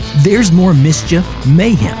There's more mischief,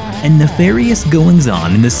 mayhem, and nefarious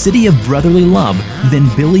goings-on in the city of brotherly love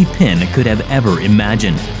than Billy Penn could have ever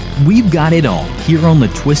imagined. We've got it all here on the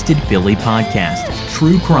Twisted Philly podcast.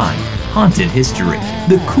 True crime, haunted history,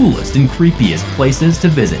 the coolest and creepiest places to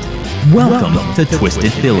visit. Welcome to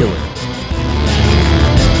Twisted Philly.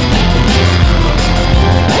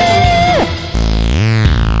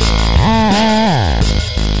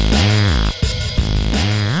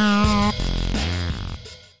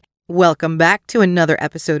 Welcome back to another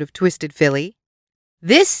episode of Twisted Philly.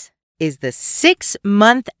 This is the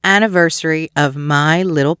 6-month anniversary of my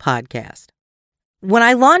little podcast. When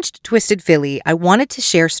I launched Twisted Philly, I wanted to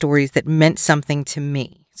share stories that meant something to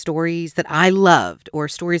me, stories that I loved, or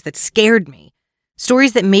stories that scared me,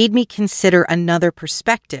 stories that made me consider another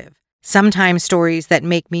perspective, sometimes stories that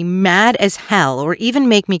make me mad as hell or even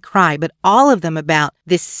make me cry, but all of them about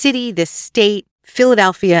this city, this state,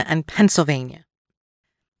 Philadelphia, and Pennsylvania.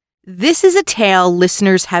 This is a tale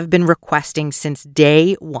listeners have been requesting since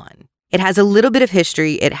day one. It has a little bit of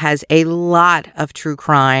history. It has a lot of true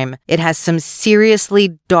crime. It has some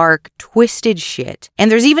seriously dark, twisted shit.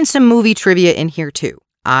 And there's even some movie trivia in here too.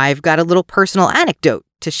 I've got a little personal anecdote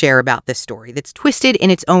to share about this story that's twisted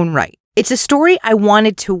in its own right. It's a story I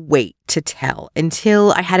wanted to wait to tell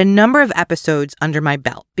until I had a number of episodes under my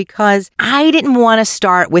belt because I didn't want to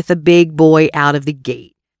start with a big boy out of the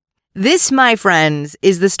gate. This, my friends,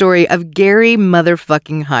 is the story of Gary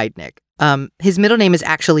motherfucking Heidnik. His middle name is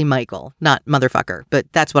actually Michael, not motherfucker, but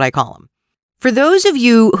that's what I call him. For those of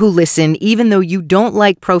you who listen, even though you don't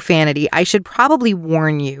like profanity, I should probably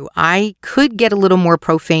warn you, I could get a little more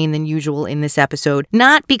profane than usual in this episode,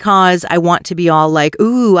 not because I want to be all like,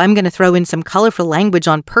 ooh, I'm going to throw in some colorful language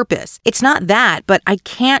on purpose. It's not that, but I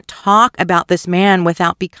can't talk about this man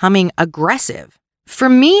without becoming aggressive. For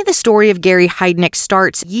me, the story of Gary Heidnik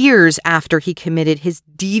starts years after he committed his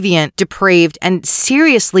deviant, depraved, and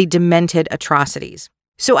seriously demented atrocities.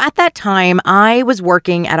 So at that time, I was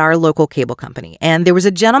working at our local cable company, and there was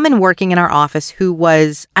a gentleman working in our office who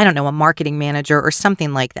was, a marketing manager or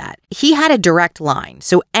something like that. He had a direct line,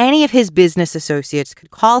 so any of his business associates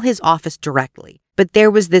could call his office directly. But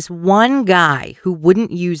there was this one guy who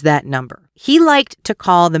wouldn't use that number. He liked to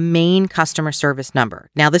call the main customer service number.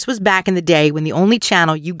 Now, this was back in the day when the only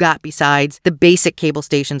channel you got besides the basic cable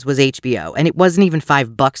stations was HBO, and it wasn't even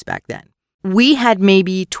 $5 back then. We had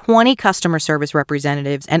maybe 20 customer service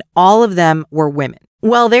representatives, and all of them were women.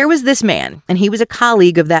 Well, there was this man, and he was a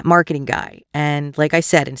colleague of that marketing guy. And like I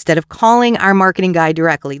said, instead of calling our marketing guy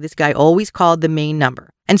directly, this guy always called the main number.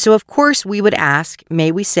 And so, of course, we would ask,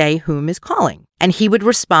 may we say whom is calling? And he would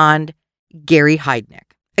respond, Gary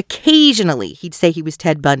Heidnik. Occasionally, he'd say he was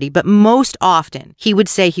Ted Bundy, but most often, he would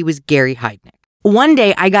say he was Gary Heidnik. One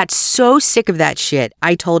day, I got so sick of that shit,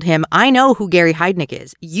 I told him, I know who Gary Heidnik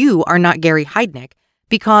is. You are not Gary Heidnik,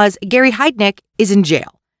 because Gary Heidnik is in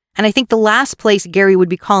jail. And I think the last place Gary would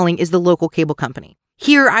be calling is the local cable company.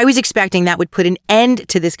 Here, I was expecting that would put an end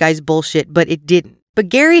to this guy's bullshit, but it didn't. But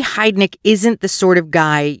Gary Heidnik isn't the sort of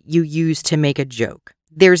guy you use to make a joke.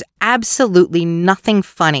 There's absolutely nothing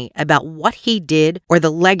funny about what he did or the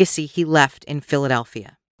legacy he left in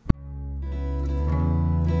Philadelphia.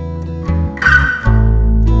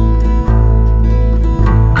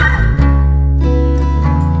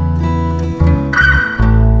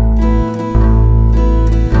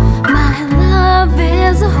 My love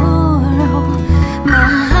is a whore,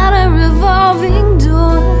 my heart a revolving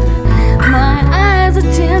door, my eyes are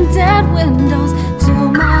tinted windows to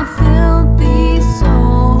my filthy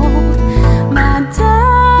soul. My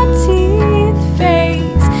dirty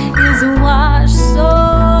face is washed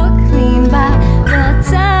so clean by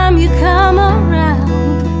the time you come around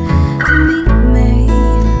to meet me.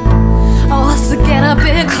 Oh, so get a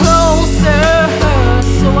bit closer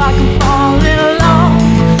so I can fall in love.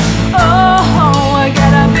 Oh, I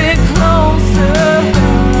get a bit closer.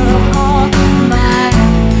 Oh, my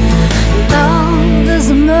love is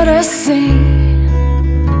a murder scene.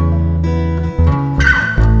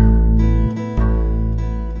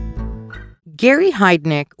 Gary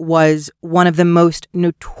Heidnik was one of the most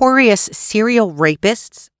notorious serial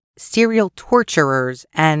rapists, serial torturers,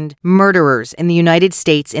 and murderers in the United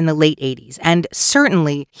States in the late 80s. And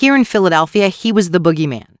certainly, here in Philadelphia, he was the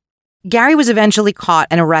boogeyman. Gary was eventually caught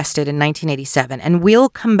and arrested in 1987, and we'll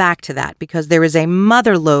come back to that because there is a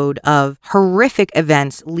motherlode of horrific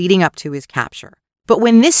events leading up to his capture. But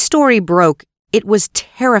when this story broke, it was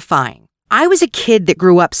terrifying. I was a kid that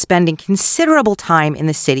grew up spending considerable time in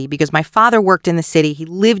the city because my father worked in the city. He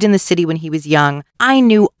lived in the city when he was young. I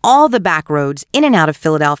knew all the back roads in and out of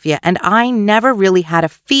Philadelphia, and I never really had a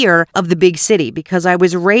fear of the big city because I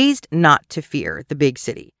was raised not to fear the big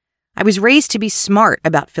city. I was raised to be smart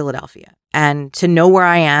about Philadelphia and to know where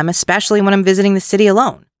I am, especially when I'm visiting the city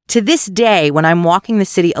alone. To this day, when I'm walking the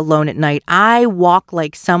city alone at night, I walk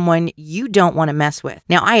like someone you don't want to mess with.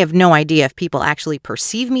 Now, I have no idea if people actually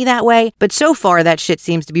perceive me that way, but so far that shit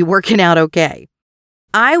seems to be working out okay.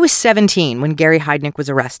 I was 17 when Gary Heidnik was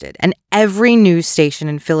arrested, and every news station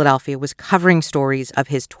in Philadelphia was covering stories of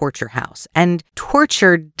his torture house. And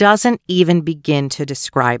torture doesn't even begin to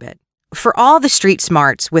describe it. For all the street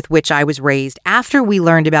smarts with which I was raised, after we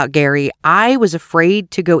learned about Gary, I was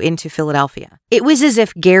afraid to go into Philadelphia. It was as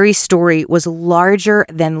if Gary's story was larger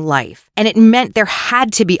than life, and it meant there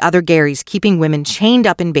had to be other Garys keeping women chained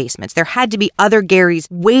up in basements. There had to be other Garys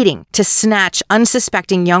waiting to snatch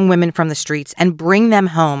unsuspecting young women from the streets and bring them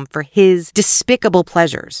home for his despicable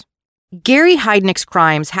pleasures. Gary Heidnik's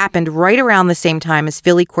crimes happened right around the same time as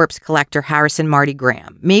Philly corpse collector Harrison Marty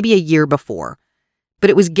Graham, maybe a year before. But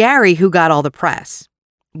it was Gary who got all the press.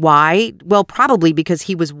 Why? Well, probably because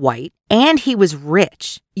he was white and he was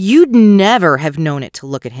rich. You'd never have known it to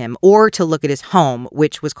look at him or to look at his home,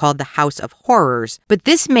 which was called the House of Horrors. But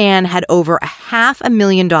this man had over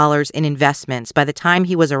 $500,000 in investments by the time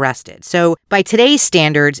he was arrested. So by today's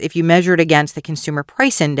standards, if you measure it against the Consumer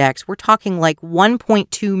Price Index, we're talking like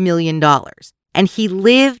 $1.2 million. And he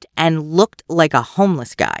lived and looked like a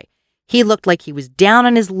homeless guy. He looked like he was down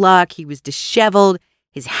on his luck. He was disheveled.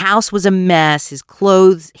 His house was a mess, his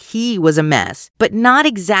clothes, he was a mess, but not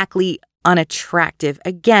exactly unattractive.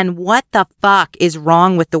 Again, what the fuck is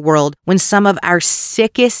wrong with the world when some of our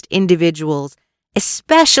sickest individuals,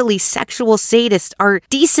 especially sexual sadists, are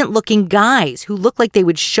decent-looking guys who look like they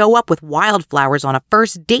would show up with wildflowers on a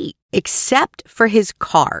first date, except for his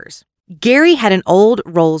cars. Gary had an old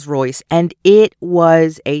Rolls Royce, and it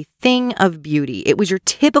was a thing of beauty. It was your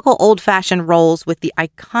typical old-fashioned Rolls with the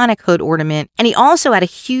iconic hood ornament, and he also had a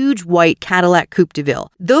huge white Cadillac Coupe de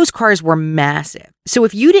Ville. Those cars were massive. So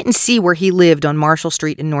if you didn't see where he lived on Marshall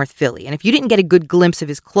Street in North Philly, and if you didn't get a good glimpse of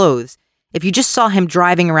his clothes, if you just saw him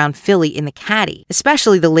driving around Philly in the Caddy,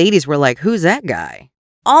 especially the ladies were like, who's that guy?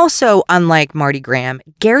 Also, unlike Marty Graham,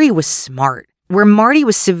 Gary was smart. Where Marty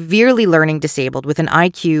was severely learning disabled with an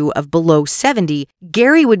IQ of below 70,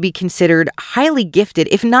 Gary would be considered highly gifted,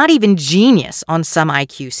 if not even genius, on some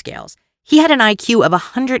IQ scales. He had an IQ of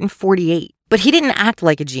 148, but he didn't act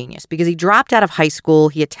like a genius because he dropped out of high school,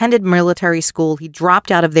 he attended military school, he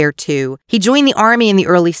dropped out of there too. He joined the Army in the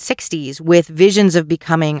early 60s with visions of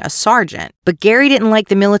becoming a sergeant, but Gary didn't like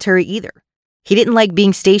the military either. He didn't like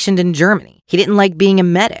being stationed in Germany. He didn't like being a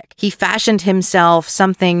medic. He fashioned himself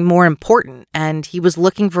something more important, and he was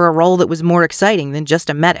looking for a role that was more exciting than just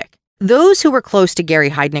a medic. Those who were close to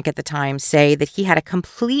Gary Heidnik at the time say that he had a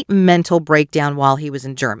complete mental breakdown while he was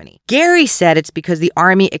in Germany. Gary said it's because the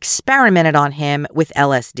Army experimented on him with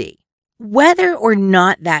LSD. Whether or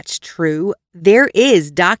not that's true, there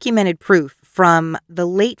is documented proof from the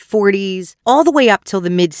late 40s all the way up till the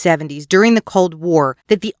mid-70s during the Cold War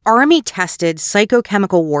that the Army tested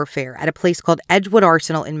psychochemical warfare at a place called Edgewood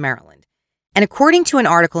Arsenal in Maryland. And according to an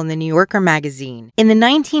article in the New Yorker magazine, in the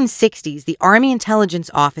 1960s, the Army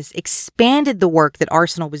Intelligence Office expanded the work that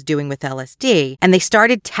Arsenal was doing with LSD, and they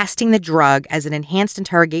started testing the drug as an enhanced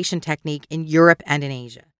interrogation technique in Europe and in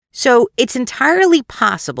Asia. So it's entirely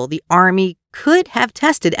possible the Army could have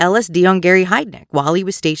tested LSD on Gary Heidnik while he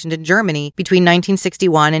was stationed in Germany between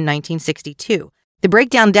 1961 and 1962. The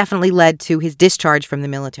breakdown definitely led to his discharge from the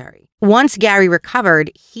military. Once Gary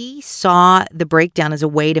recovered, he saw the breakdown as a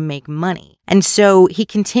way to make money. And so he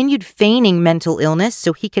continued feigning mental illness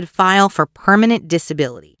so he could file for permanent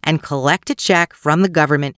disability and collect a check from the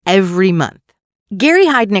government every month. Gary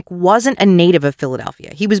Heidnik wasn't a native of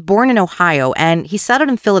Philadelphia. He was born in Ohio, and he settled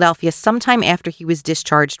in Philadelphia sometime after he was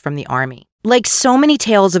discharged from the Army. Like so many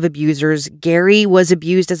tales of abusers, Gary was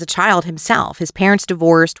abused as a child himself. His parents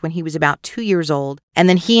divorced when he was about 2 years old, and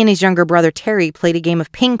then he and his younger brother Terry played a game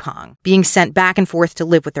of ping pong, being sent back and forth to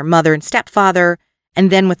live with their mother and stepfather,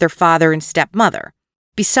 and then with their father and stepmother.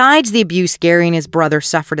 Besides the abuse Gary and his brother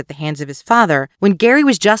suffered at the hands of his father, when Gary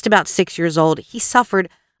was just about 6 years old, he suffered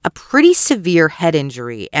a pretty severe head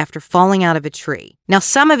injury after falling out of a tree. Now,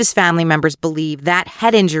 some of his family members believe that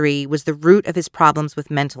head injury was the root of his problems with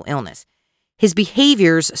mental illness. His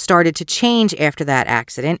behaviors started to change after that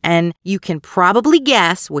accident, and you can probably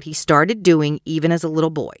guess what he started doing even as a little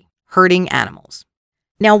boy, hurting animals.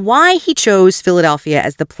 Now, why he chose Philadelphia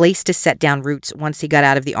as the place to set down roots once he got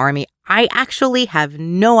out of the Army, I actually have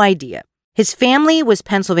no idea. His family was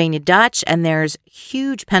Pennsylvania Dutch, and there's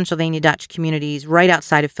huge Pennsylvania Dutch communities right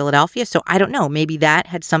outside of Philadelphia, so I don't know, maybe that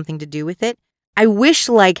had something to do with it. I wish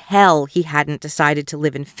like hell he hadn't decided to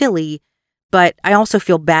live in Philly, But I also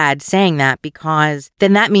feel bad saying that because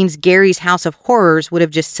then that means Gary's House of Horrors would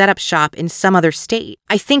have just set up shop in some other state.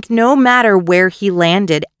 I think no matter where he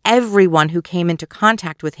landed, everyone who came into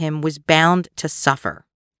contact with him was bound to suffer.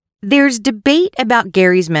 There's debate about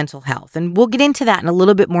Gary's mental health, and we'll get into that in a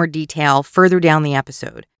little bit more detail further down the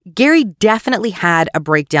episode. Gary definitely had a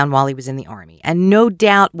breakdown while he was in the Army, and no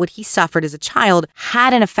doubt what he suffered as a child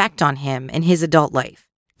had an effect on him in his adult life.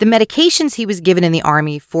 The medications he was given in the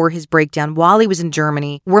Army for his breakdown while he was in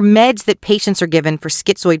Germany were meds that patients are given for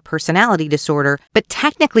schizoid personality disorder, but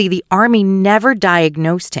technically the Army never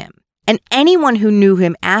diagnosed him. And anyone who knew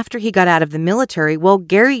him after he got out of the military, well,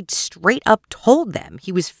 Gary straight up told them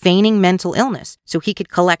he was feigning mental illness so he could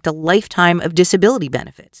collect a lifetime of disability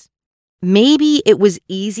benefits. Maybe it was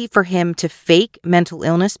easy for him to fake mental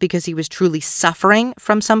illness because he was truly suffering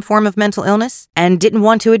from some form of mental illness and didn't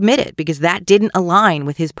want to admit it because that didn't align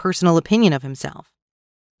with his personal opinion of himself.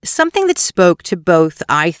 Something that spoke to both,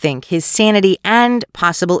 I think, his sanity and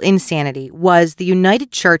possible insanity was the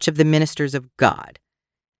United Church of the Ministers of God.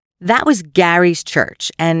 That was Gary's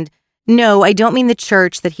church, and no, I don't mean the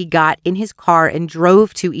church that he got in his car and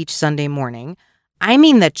drove to each Sunday morning. I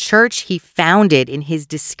mean the church he founded in his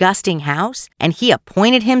disgusting house, and he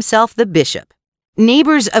appointed himself the bishop.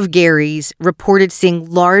 Neighbors of Gary's reported seeing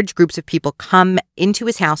large groups of people come into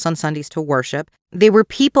his house on Sundays to worship. They were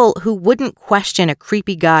people who wouldn't question a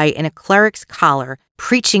creepy guy in a cleric's collar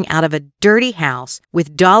preaching out of a dirty house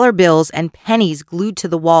with dollar bills and pennies glued to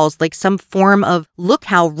the walls like some form of "look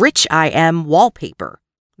how rich I am" wallpaper.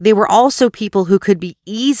 They were also people who could be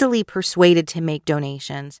easily persuaded to make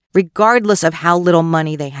donations, regardless of how little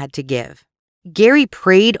money they had to give. Gary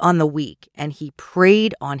prayed on the weak, and he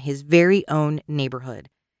prayed on his very own neighborhood.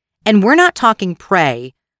 And we're not talking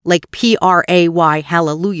pray like P-R-A-Y,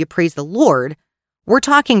 hallelujah, praise the Lord. We're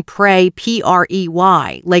talking pray,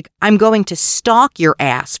 P-R-E-Y, like I'm going to stalk your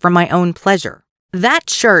ass for my own pleasure. That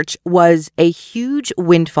church was a huge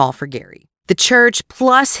windfall for Gary. The church,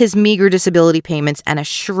 plus his meager disability payments and a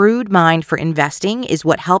shrewd mind for investing, is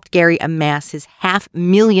what helped Gary amass his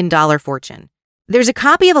 $500,000 fortune. There's a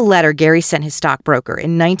copy of a letter Gary sent his stockbroker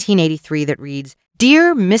in 1983 that reads,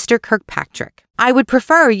 "Dear Mr. Kirkpatrick, I would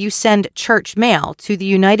prefer you send church mail to the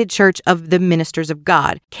United Church of the Ministers of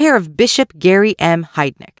God, care of Bishop Gary M.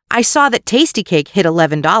 Heidnik. I saw that Tasty Cake hit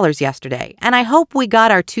 $11 yesterday, and I hope we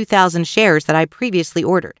got our 2,000 shares that I previously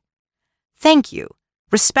ordered. Thank you.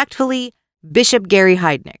 Respectfully, Bishop Gary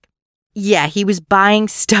Heidnik." Yeah, he was buying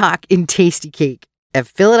stock in Tasty Cake, a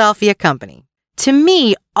Philadelphia company. To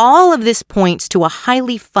me, all of this points to a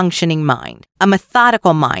highly functioning mind, a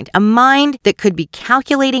methodical mind, a mind that could be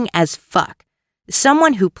calculating as fuck.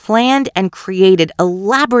 Someone who planned and created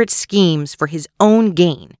elaborate schemes for his own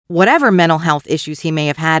gain. Whatever mental health issues he may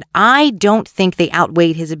have had, I don't think they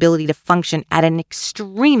outweighed his ability to function at an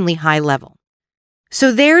extremely high level.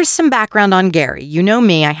 So there's some background on Gary. You know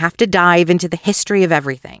me, I have to dive into the history of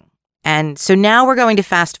everything. And so now we're going to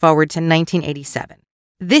fast forward to 1987.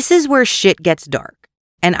 This is where shit gets dark.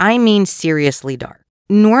 And I mean seriously dark.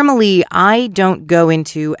 Normally, I don't go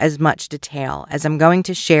into as much detail as I'm going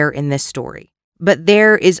to share in this story. But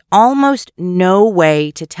there is almost no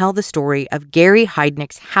way to tell the story of Gary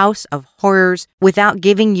Heidnik's House of Horrors without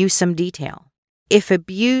giving you some detail. If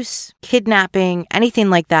abuse, kidnapping, anything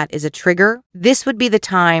like that is a trigger, this would be the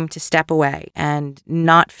time to step away and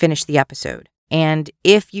not finish the episode. And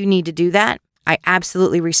if you need to do that, I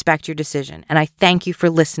absolutely respect your decision, and I thank you for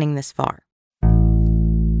listening this far.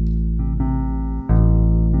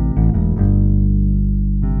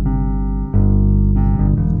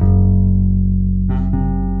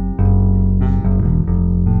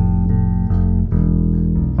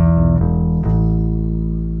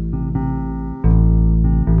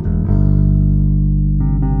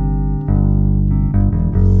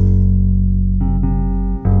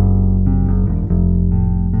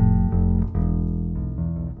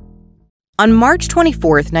 On March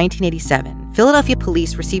 24th, 1987, Philadelphia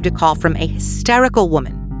police received a call from a hysterical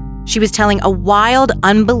woman. She was telling a wild,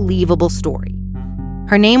 unbelievable story.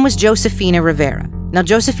 Her name was Josefina Rivera. Now,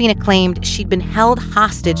 Josefina claimed she'd been held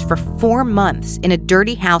hostage for 4 months in a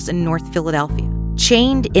dirty house in North Philadelphia,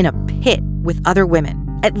 chained in a pit with other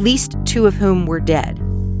women, at least 2 of whom were dead.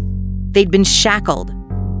 They'd been shackled,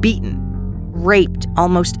 beaten, raped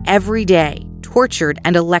almost every day, tortured,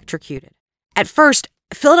 and electrocuted. At first,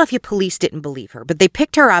 Philadelphia police didn't believe her, but they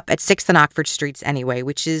picked her up at 6th and Oxford Streets anyway,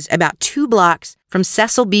 which is about 2 blocks from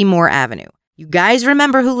Cecil B. Moore Avenue. You guys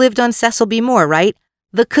remember who lived on Cecil B. Moore, right?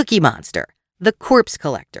 The Cookie Monster, the Corpse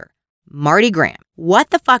Collector, Marty Graham. What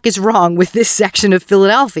the fuck is wrong with this section of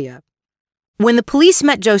Philadelphia? When the police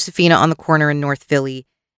met Josefina on the corner in North Philly,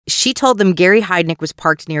 She told them Gary Heidnik was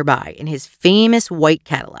parked nearby in his famous white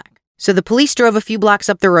Cadillac. So the police drove a few blocks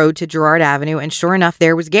up the road to Girard Avenue, and sure enough,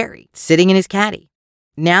 there was Gary, sitting in his caddy.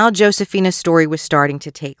 Now Josefina's story was starting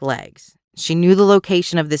to take legs. She knew the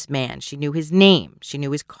location of this man. She knew his name. She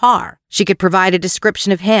knew his car. She could provide a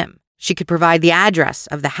description of him. She could provide the address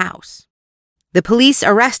of the house. The police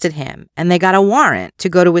arrested him, and they got a warrant to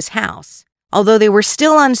go to his house, although they were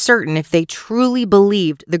still uncertain if they truly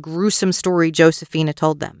believed the gruesome story Josefina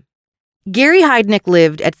told them. Gary Heidnik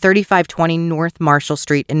lived at 3520 North Marshall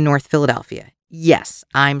Street in North Philadelphia. Yes,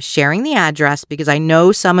 I'm sharing the address because I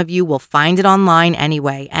know some of you will find it online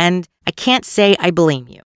anyway, and I can't say I blame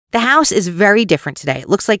you. The house is very different today. It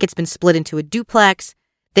looks like it's been split into a duplex.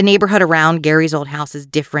 The neighborhood around Gary's old house is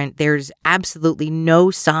different. There's absolutely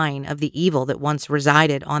no sign of the evil that once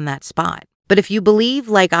resided on that spot. But if you believe,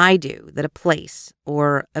 like I do, that a place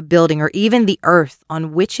or a building or even the earth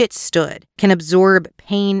on which it stood can absorb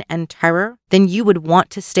pain and terror, then you would want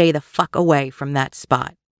to stay the fuck away from that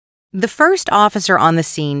spot. The first officer on the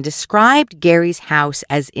scene described Gary's house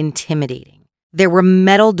as intimidating. There were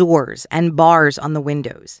metal doors and bars on the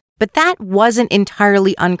windows. But that wasn't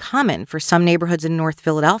entirely uncommon for some neighborhoods in North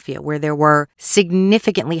Philadelphia where there were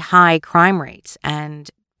significantly high crime rates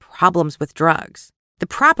and problems with drugs. The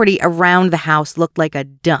property around the house looked like a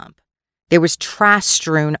dump. There was trash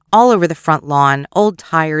strewn all over the front lawn, old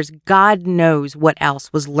tires, God knows what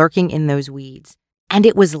else was lurking in those weeds. And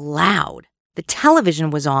it was loud. The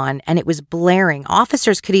television was on and it was blaring.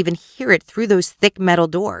 Officers could even hear it through those thick metal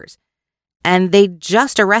doors. And they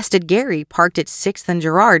just arrested Gary, parked at 6th and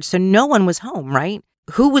Girard, so no one was home, right?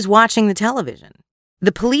 Who was watching the television?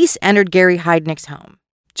 The police entered Gary Heidnik's home.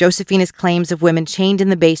 Josefina's claims of women chained in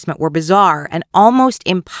the basement were bizarre and almost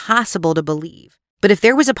impossible to believe. But if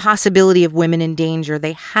there was a possibility of women in danger,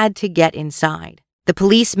 they had to get inside. The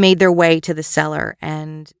police made their way to the cellar,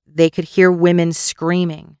 and they could hear women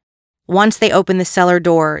screaming. Once they opened the cellar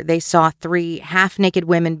door, they saw 3 half-naked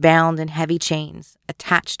women bound in heavy chains,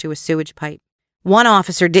 attached to a sewage pipe. One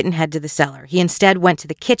officer didn't head to the cellar. He instead went to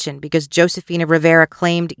the kitchen because Josefina Rivera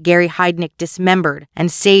claimed Gary Heidnik dismembered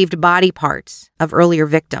and saved body parts of earlier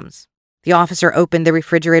victims. The officer opened the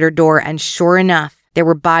refrigerator door, and sure enough, there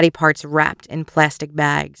were body parts wrapped in plastic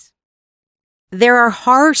bags. There are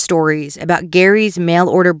horror stories about Gary's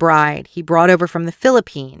mail-order bride he brought over from the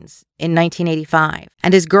Philippines in 1985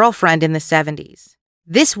 and his girlfriend in the 70s.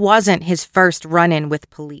 This wasn't his first run-in with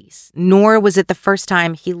police, nor was it the first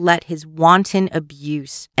time he let his wanton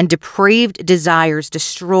abuse and depraved desires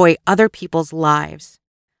destroy other people's lives.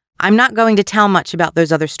 I'm not going to tell much about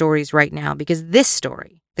those other stories right now because this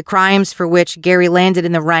story, the crimes for which Gary landed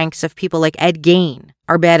in the ranks of people like Ed Gein,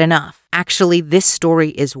 are bad enough. Actually, this story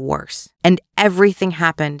is worse, and everything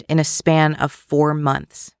happened in a span of 4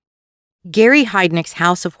 months. Gary Heidnik's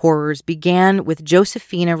House of Horrors began with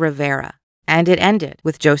Josefina Rivera, and it ended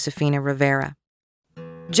with Josefina Rivera.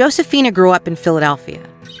 Josefina grew up in Philadelphia.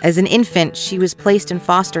 As an infant, she was placed in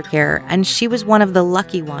foster care, and she was one of the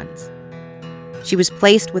lucky ones. She was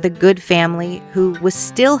placed with a good family who was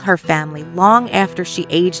still her family long after she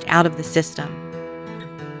aged out of the system.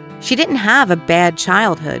 She didn't have a bad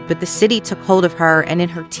childhood, but the city took hold of her, and in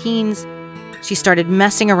her teens, she started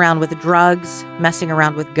messing around with drugs, messing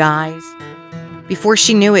around with guys. Before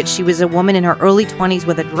she knew it, she was a woman in her early 20s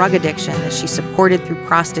with a drug addiction that she supported through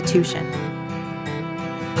prostitution.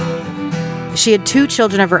 She had 2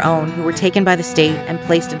 children of her own who were taken by the state and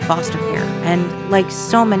placed in foster care, and like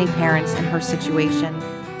so many parents in her situation,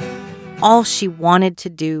 all she wanted to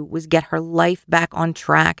do was get her life back on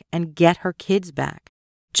track and get her kids back.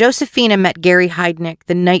 Josefina met Gary Heidnik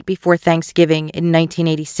the night before Thanksgiving in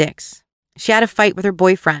 1986. She had a fight with her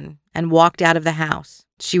boyfriend and walked out of the house.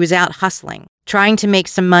 She was out hustling, trying to make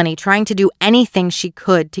some money, trying to do anything she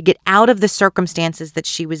could to get out of the circumstances that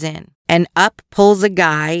she was in. And up pulls a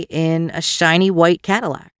guy in a shiny white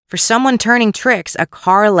Cadillac. For someone turning tricks, a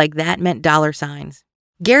car like that meant dollar signs.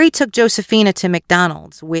 Gary took Josefina to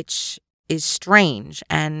McDonald's, which is strange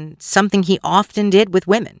and something he often did with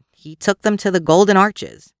women. He took them to the Golden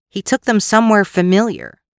Arches. He took them somewhere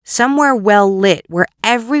familiar, somewhere well lit where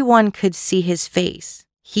everyone could see his face.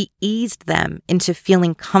 He eased them into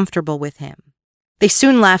feeling comfortable with him. They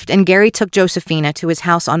soon left, and Gary took Josefina to his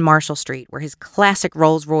house on Marshall Street, where his classic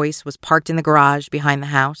Rolls Royce was parked in the garage behind the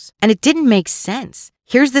house. And it didn't make sense.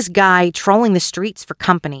 Here's this guy trolling the streets for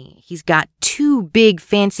company. He's got 2 big,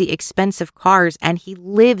 fancy, expensive cars, and he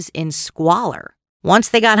lives in squalor. Once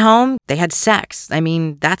they got home, they had sex. I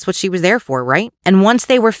mean, that's what she was there for, right? And once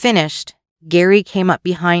they were finished, Gary came up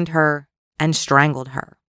behind her and strangled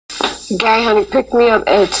her. Gary Heidnik picked me up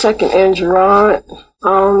at 2nd and Girard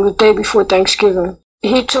the day before Thanksgiving.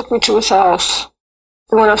 He took me to his house.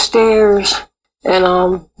 We went upstairs,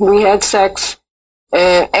 and we had sex.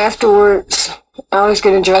 And afterwards, I was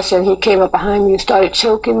getting dressed, and he came up behind me and started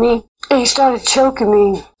choking me. And he started choking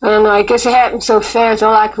me. And I guess it happened so fast,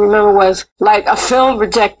 all I can remember was like a film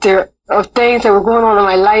projector of things that were going on in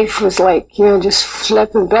my life was like, just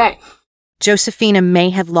flipping back. Josefina may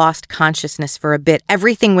have lost consciousness for a bit.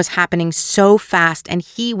 Everything was happening so fast, and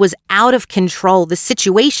he was out of control. The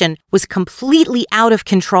situation was completely out of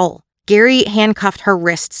control. Gary handcuffed her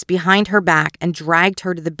wrists behind her back and dragged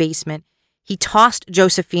her to the basement. He tossed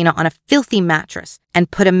Josefina on a filthy mattress and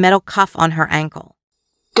put a metal cuff on her ankle.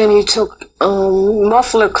 Then he took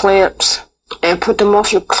muffler clamps and put the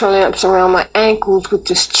muffler clamps around my ankles with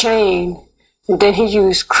this chain. And then he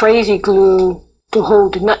used crazy glue to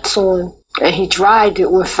hold the nuts on. And he dried it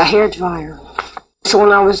with a hairdryer. So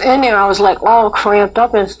when I was in there, I was like all cramped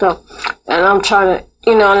up and stuff. And I'm trying to,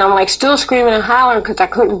 and I'm like still screaming and hollering because I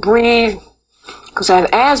couldn't breathe because I have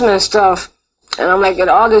asthma and stuff. And I'm like in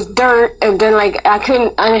all this dirt. And then like I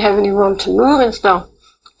didn't have any room to move and stuff.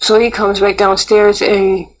 So he comes back downstairs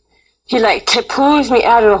and he like pulls me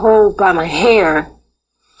out of the hole by my hair.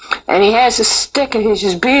 And he has a stick and he's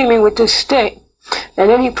just beating me with this stick. And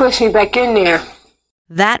then he puts me back in there.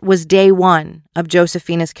 That was day 1 of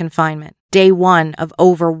Josefina's confinement. Day 1 of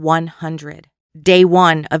over 100. Day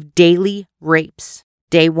 1 of daily rapes.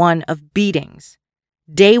 Day 1 of beatings.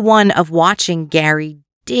 Day 1 of watching Gary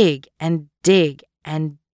dig and dig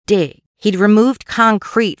and dig. He'd removed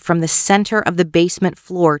concrete from the center of the basement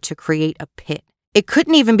floor to create a pit. It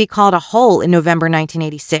couldn't even be called a hole in November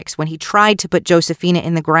 1986 when he tried to put Josefina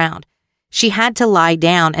in the ground. She had to lie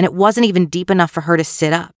down, and it wasn't even deep enough for her to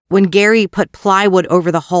sit up. When Gary put plywood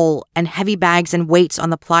over the hole and heavy bags and weights on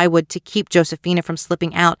the plywood to keep Josefina from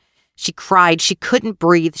slipping out, she cried. She couldn't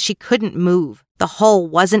breathe. She couldn't move. The hole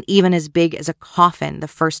wasn't even as big as a coffin the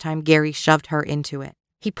first time Gary shoved her into it.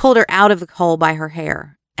 He pulled her out of the hole by her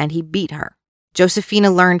hair, and he beat her.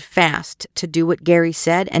 Josefina learned fast to do what Gary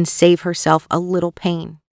said and save herself a little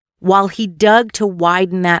pain. While he dug to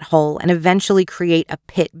widen that hole and eventually create a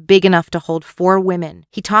pit big enough to hold 4 women,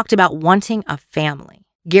 he talked about wanting a family.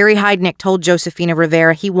 Gary Heidnik told Josefina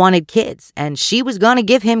Rivera he wanted kids, and she was going to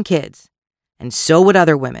give him kids. And so would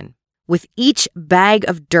other women. With each bag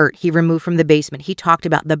of dirt he removed from the basement, he talked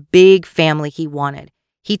about the big family he wanted.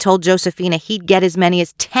 He told Josefina he'd get as many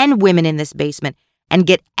as 10 women in this basement and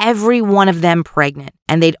get every one of them pregnant,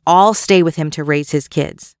 and they'd all stay with him to raise his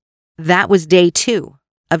kids. That was day 2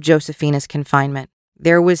 of Josefina's confinement.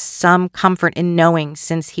 There was some comfort in knowing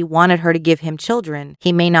since he wanted her to give him children,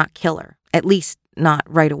 he may not kill her, at least not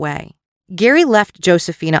right away. Gary left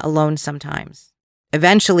Josefina alone sometimes.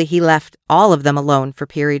 Eventually, he left all of them alone for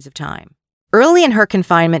periods of time. Early in her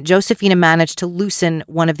confinement, Josefina managed to loosen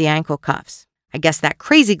one of the ankle cuffs. I guess that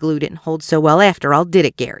crazy glue didn't hold so well after all, did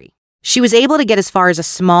it, Gary? She was able to get as far as a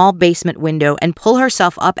small basement window and pull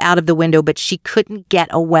herself up out of the window, but she couldn't get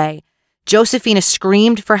away. Josefina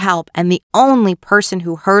screamed for help, and the only person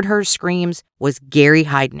who heard her screams was Gary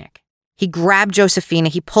Heidnik. He grabbed Josefina,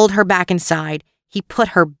 he pulled her back inside, he put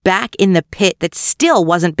her back in the pit that still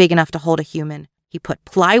wasn't big enough to hold a human. He put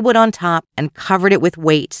plywood on top and covered it with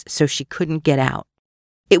weights so she couldn't get out.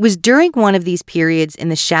 It was during one of these periods in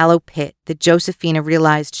the shallow pit that Josefina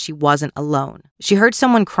realized she wasn't alone. She heard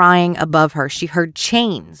someone crying above her. She heard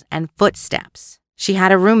chains and footsteps. She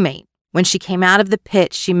had a roommate. When she came out of the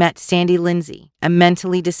pit, she met Sandy Lindsay, a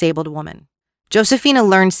mentally disabled woman. Josefina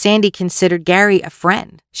learned Sandy considered Gary a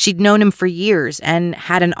friend. She'd known him for years and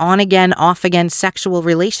had an on-again, off-again sexual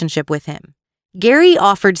relationship with him. Gary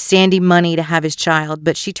offered Sandy money to have his child,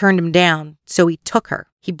 but she turned him down, so he took her.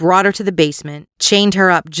 He brought her to the basement, chained her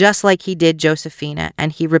up just like he did Josefina,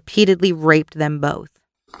 and he repeatedly raped them both.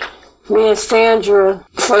 Me and Sandra,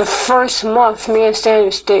 for the first month, me and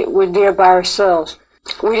Sandra were there by ourselves.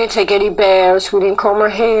 We didn't take any baths, we didn't comb our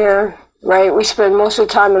hair, right? We spent most of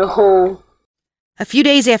the time in the hole. A few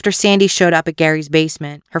days after Sandy showed up at Gary's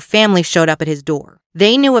basement, her family showed up at his door.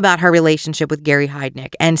 They knew about her relationship with Gary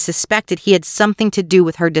Heidnik and suspected he had something to do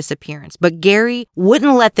with her disappearance, but Gary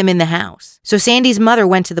wouldn't let them in the house. So Sandy's mother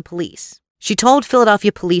went to the police. She told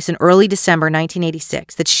Philadelphia police in early December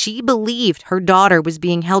 1986 that she believed her daughter was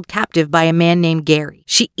being held captive by a man named Gary.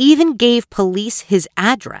 She even gave police his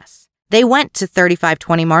address. They went to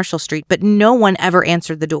 3520 Marshall Street, but no one ever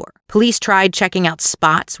answered the door. Police tried checking out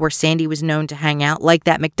spots where Sandy was known to hang out, like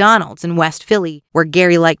that McDonald's in West Philly where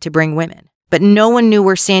Gary liked to bring women. But no one knew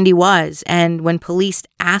where Sandy was, and when police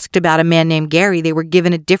asked about a man named Gary, they were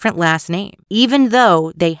given a different last name, even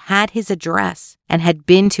though they had his address and had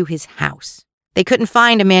been to his house. They couldn't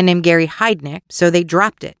find a man named Gary Heidnik, so they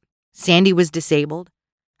dropped it. Sandy was disabled.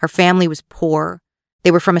 Her family was poor. They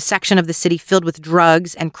were from a section of the city filled with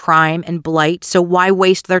drugs and crime and blight, so why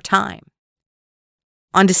waste their time?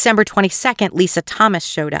 On December 22nd, Lisa Thomas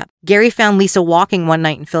showed up. Gary found Lisa walking one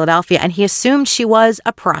night in Philadelphia, and he assumed she was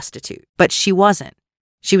a prostitute, but she wasn't.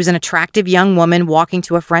 She was an attractive young woman walking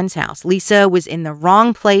to a friend's house. Lisa was in the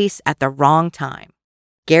wrong place at the wrong time.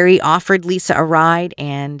 Gary offered Lisa a ride,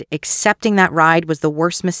 and accepting that ride was the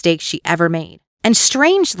worst mistake she ever made. And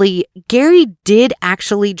strangely, Gary did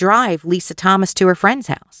actually drive Lisa Thomas to her friend's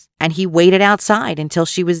house, and he waited outside until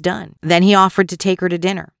she was done. Then he offered to take her to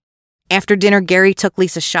dinner. After dinner, Gary took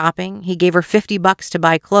Lisa shopping. He gave her $50 to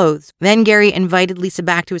buy clothes. Then Gary invited Lisa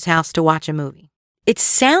back to his house to watch a movie. It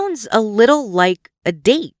sounds a little like a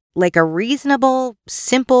date, like a reasonable,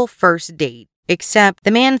 simple first date, except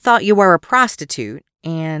the man thought you were a prostitute,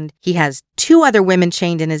 and he has 2 other women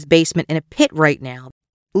chained in his basement in a pit right now.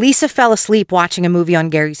 Lisa fell asleep watching a movie on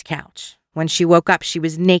Gary's couch. When she woke up, she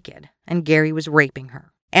was naked, and Gary was raping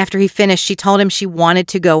her. After he finished, she told him she wanted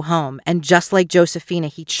to go home, and just like Josephina,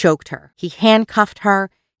 he choked her. He handcuffed her.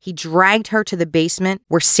 He dragged her to the basement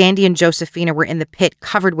where Sandy and Josephina were in the pit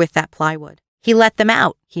covered with that plywood. He let them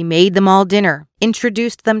out. He made them all dinner,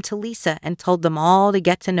 introduced them to Lisa, and told them all to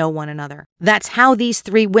get to know one another. That's how these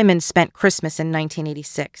 3 women spent Christmas in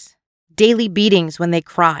 1986. Daily beatings when they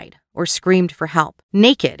cried or screamed for help.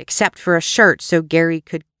 Naked except for a shirt so Gary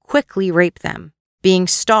could quickly rape them. Being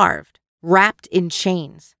starved. Wrapped in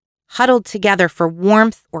chains, huddled together for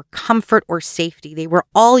warmth or comfort or safety. They were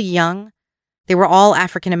all young. They were all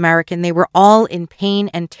African American. They were all in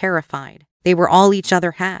pain and terrified. They were all each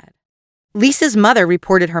other had. Lisa's mother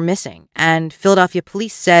reported her missing, and Philadelphia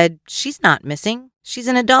police said she's not missing. She's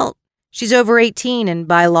an adult. She's over 18, and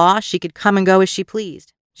by law, she could come and go as she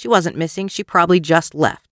pleased. She wasn't missing. She probably just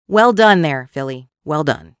left. Well done there, Philly. Well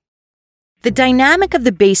done. The dynamic of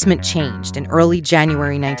the basement changed in early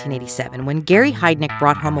January 1987 when Gary Heidnik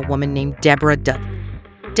brought home a woman named Deborah Dudley.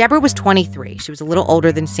 Deborah was 23. She was a little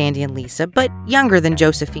older than Sandy and Lisa, but younger than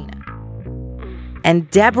Josephina. And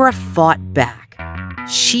Deborah fought back.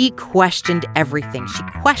 She questioned everything. She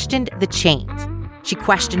questioned the chains. She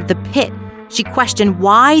questioned the pit. She questioned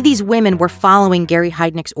why these women were following Gary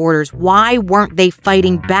Heidnik's orders. Why weren't they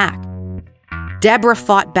fighting back? Deborah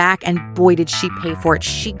fought back, and boy, did she pay for it.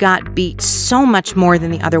 She got beat so much more than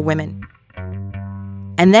the other women.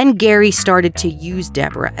 And then Gary started to use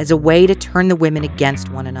Deborah as a way to turn the women against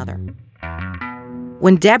one another.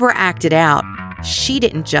 When Deborah acted out, she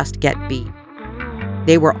didn't just get beat.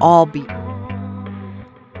 They were all beaten.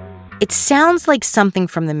 It sounds like something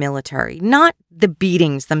from the military, not the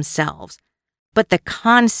beatings themselves, but the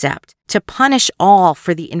concept to punish all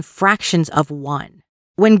for the infractions of one.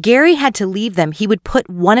 When Gary had to leave them, he would put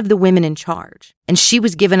one of the women in charge, and she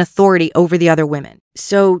was given authority over the other women.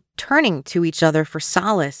 So turning to each other for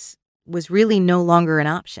solace was really no longer an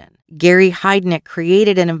option. Gary Heidnik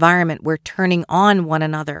created an environment where turning on one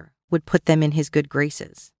another would put them in his good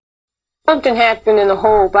graces. Something happened in the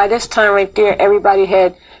hole. By this time right there, everybody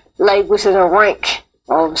had labels in a rank.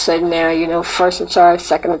 All of a sudden now, first in charge,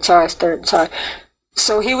 second in charge, third in charge.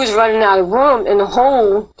 So he was running out of room in the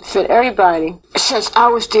hole to fit everybody. Since I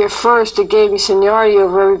was there first, it gave me seniority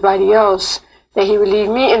over everybody else. That he would leave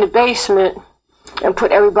me in the basement and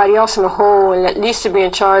put everybody else in the hole and let Lisa be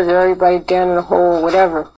in charge of everybody down in the hole or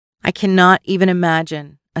whatever. I cannot even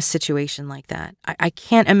imagine a situation like that. I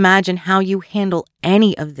can't imagine how you handle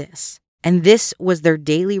any of this. And this was their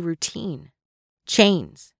daily routine.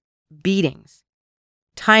 Chains, beatings,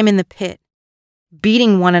 time in the pit,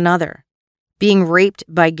 beating one another, being raped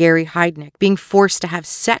by Gary Heidnik, being forced to have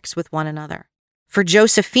sex with one another. For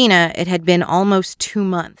Josephina, it had been almost 2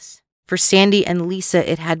 months. For Sandy and Lisa,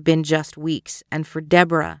 it had been just weeks. And for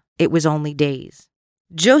Deborah, it was only days.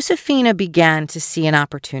 Josephina began to see an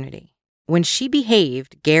opportunity. When she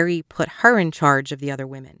behaved, Gary put her in charge of the other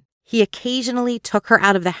women. He occasionally took her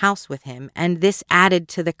out of the house with him, and this added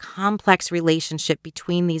to the complex relationship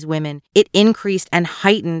between these women. It increased and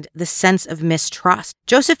heightened the sense of mistrust.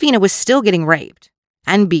 Josephina was still getting raped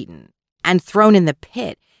and beaten and thrown in the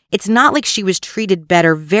pit. It's not like she was treated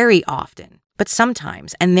better very often, but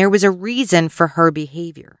sometimes, and there was a reason for her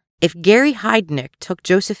behavior. If Gary Heidnik took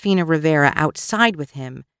Josephina Rivera outside with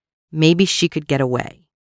him, maybe she could get away.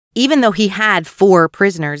 Even though he had 4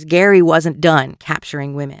 prisoners, Gary wasn't done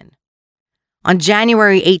capturing women. On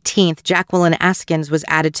January 18th, Jacqueline Askins was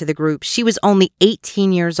added to the group. She was only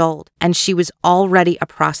 18 years old, and she was already a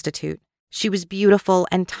prostitute. She was beautiful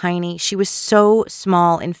and tiny. She was so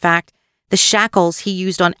small. In fact, the shackles he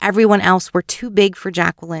used on everyone else were too big for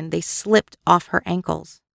Jacqueline. They slipped off her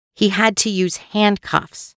ankles. He had to use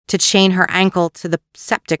handcuffs to chain her ankle to the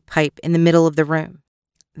septic pipe in the middle of the room.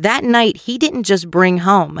 That night, he didn't just bring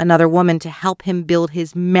home another woman to help him build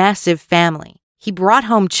his massive family. He brought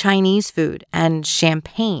home Chinese food and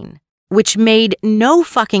champagne, which made no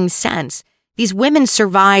fucking sense. These women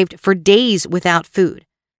survived for days without food.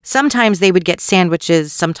 Sometimes they would get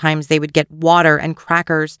sandwiches, sometimes they would get water and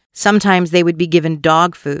crackers, sometimes they would be given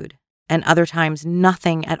dog food, and other times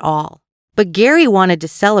nothing at all. But Gary wanted to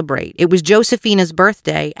celebrate. It was Josephina's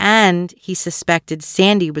birthday, and he suspected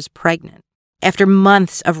Sandy was pregnant. After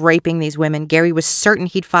months of raping these women, Gary was certain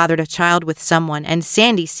he'd fathered a child with someone, and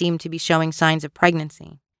Sandy seemed to be showing signs of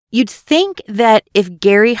pregnancy. You'd think that if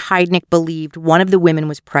Gary Heidnik believed one of the women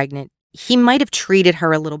was pregnant, he might have treated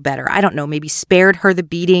her a little better. I don't know, maybe spared her the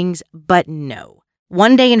beatings, but no.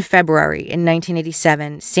 One day in February in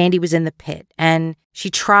 1987, Sandy was in the pit, and she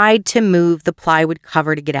tried to move the plywood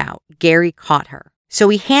cover to get out. Gary caught her. So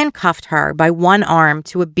he handcuffed her by one arm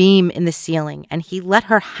to a beam in the ceiling, and he let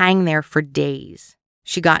her hang there for days.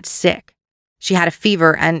 She got sick. She had a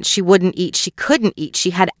fever, and she wouldn't eat. She couldn't eat.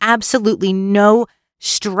 She had absolutely no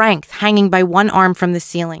strength hanging by one arm from the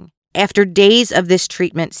ceiling. After days of this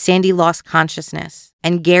treatment, Sandy lost consciousness,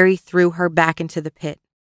 and Gary threw her back into the pit.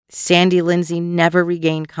 Sandy Lindsay never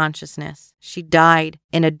regained consciousness. She died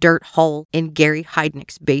in a dirt hole in Gary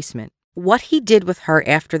Heidnik's basement. What he did with her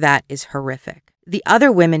after that is horrific. The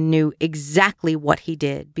other women knew exactly what he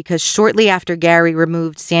did because shortly after Gary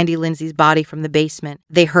removed Sandy Lindsay's body from the basement,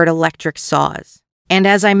 they heard electric saws. And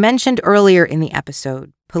as I mentioned earlier in the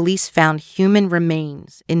episode, police found human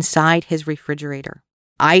remains inside his refrigerator.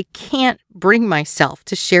 I can't bring myself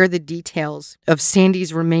to share the details of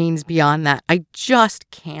Sandy's remains beyond that. I just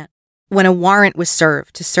can't. When a warrant was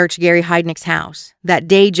served to search Gary Heidnik's house, that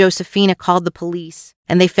day Josephina called the police,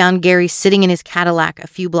 and they found Gary sitting in his Cadillac a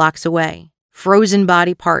few blocks away. Frozen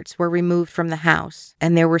body parts were removed from the house,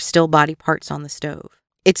 and there were still body parts on the stove.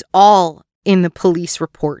 It's all in the police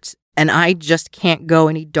reports, and I just can't go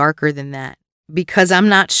any darker than that, because I'm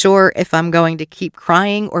not sure if I'm going to keep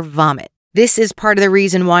crying or vomit. This is part of the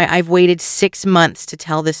reason why I've waited 6 months to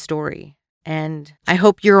tell this story, and I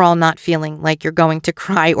hope you're all not feeling like you're going to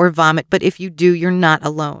cry or vomit, but if you do, you're not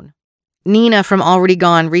alone. Nina from Already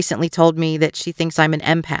Gone recently told me that she thinks I'm an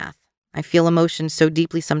empath. I feel emotions so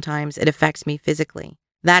deeply sometimes it affects me physically.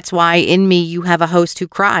 That's why in me you have a host who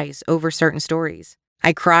cries over certain stories.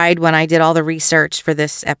 I cried when I did all the research for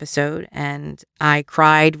this episode, and I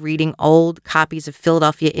cried reading old copies of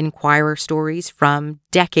Philadelphia Inquirer stories from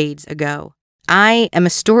decades ago. I am a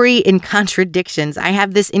story in contradictions. I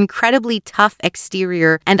have this incredibly tough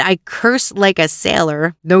exterior, and I curse like a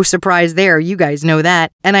sailor. No surprise there, you guys know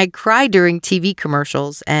that. And I cry during TV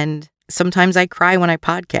commercials, and sometimes I cry when I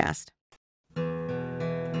podcast.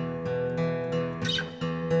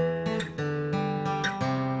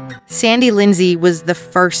 Sandy Lindsay was the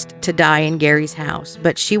first to die in Gary's house,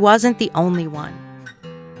 but she wasn't the only one.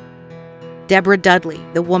 Deborah Dudley,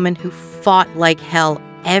 the woman who fought like hell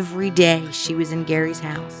every day she was in Gary's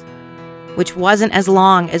house, which wasn't as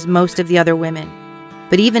long as most of the other women,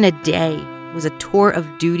 but even a day was a tour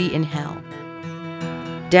of duty in hell.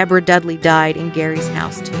 Deborah Dudley died in Gary's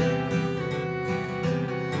house too.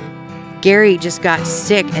 Gary just got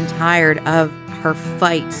sick and tired of her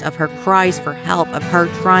fights, of her cries for help, of her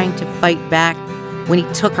trying to fight back when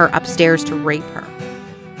he took her upstairs to rape her.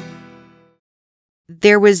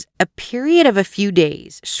 There was a period of a few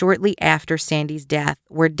days shortly after Sandy's death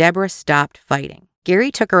where Deborah stopped fighting. Gary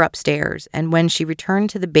took her upstairs, and when she returned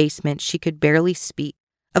to the basement, she could barely speak.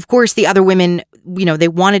 Of course, the other women, they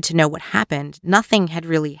wanted to know what happened. Nothing had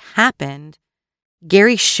really happened.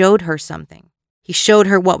 Gary showed her something. He showed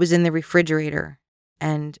her what was in the refrigerator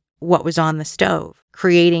and what was on the stove,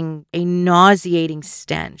 creating a nauseating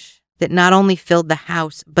stench that not only filled the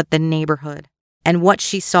house, but the neighborhood. And what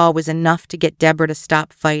she saw was enough to get Deborah to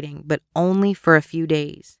stop fighting, but only for a few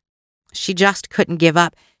days. She just couldn't give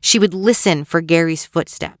up. She would listen for Gary's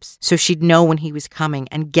footsteps so she'd know when he was coming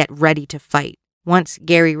and get ready to fight. Once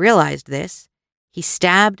Gary realized this, he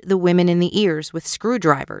stabbed the women in the ears with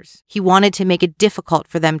screwdrivers. He wanted to make it difficult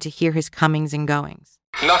for them to hear his comings and goings.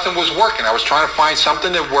 Nothing was working. I was trying to find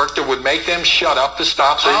something that worked that would make them shut up to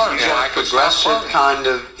stop hollering. So you got a progressive kind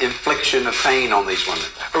of infliction of pain on these women.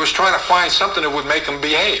 I was trying to find something that would make them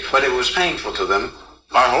behave. But it was painful to them.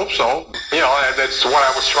 I hope so. That's what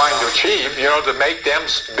I was trying to achieve, to make them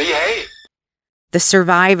behave. The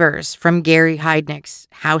survivors from Gary Heidnik's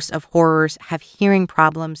House of Horrors have hearing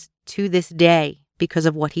problems to this day because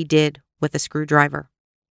of what he did with a screwdriver.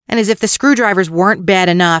 And as if the screwdrivers weren't bad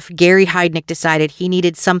enough, Gary Heidnik decided he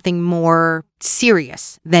needed something more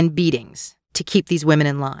serious than beatings to keep these women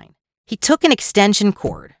in line. He took an extension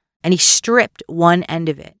cord and he stripped one end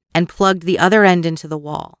of it. and plugged the other end into the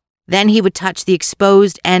wall. Then he would touch the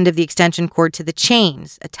exposed end of the extension cord to the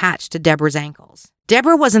chains attached to Deborah's ankles.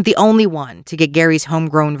 Deborah wasn't the only one to get Gary's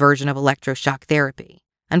homegrown version of electroshock therapy.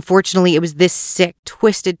 Unfortunately, it was this sick,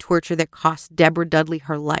 twisted torture that cost Deborah Dudley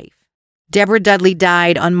her life. Deborah Dudley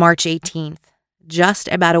died on March 18th, just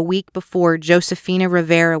about a week before Josefina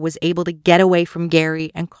Rivera was able to get away from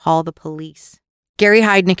Gary and call the police. Gary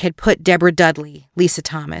Heidnik had put Deborah Dudley, Lisa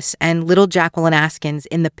Thomas, and little Jacqueline Askins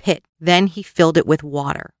in the pit. Then he filled it with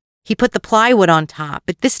water. He put the plywood on top,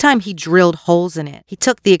 but this time he drilled holes in it. He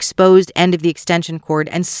took the exposed end of the extension cord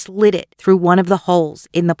and slid it through one of the holes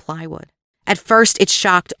in the plywood. At first, it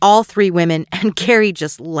shocked all three women, and Gary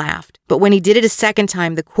just laughed. But when he did it a second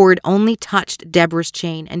time, the cord only touched Deborah's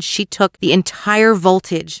chain, and she took the entire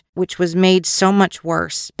voltage, which was made so much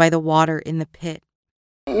worse by the water in the pit.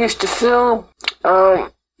 He used to fill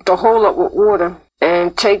the hole up with water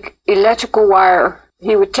and take electrical wire.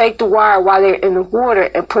 He would take the wire while they're in the water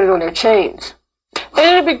and put it on their chains.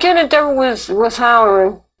 And in the beginning, Deborah was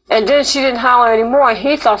hollering, and then she didn't holler anymore, and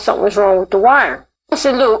he thought something was wrong with the wire. I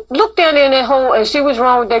said, look down there in that hole and see what's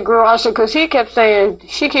wrong with that girl. I said, because she keeps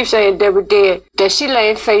saying Deborah dead, that she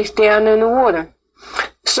laying face down in the water.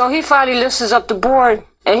 So he finally lifts up the board,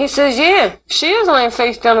 and he says, yeah, she is laying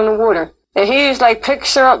face down in the water. And he's like,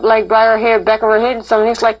 picks her up like by her hair, back of her head and something.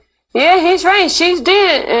 He's like, yeah, he's right, she's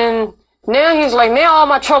dead. And now he's like, now all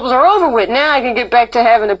my troubles are over with. Now I can get back to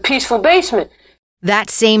having a peaceful basement.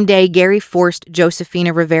 That same day, Gary forced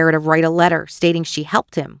Josefina Rivera to write a letter stating she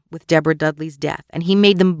helped him with Deborah Dudley's death, and he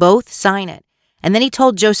made them both sign it. And then he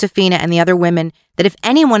told Josefina and the other women that if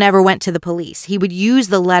anyone ever went to the police, he would use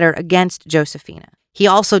the letter against Josefina. He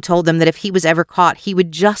also told them that if he was ever caught, he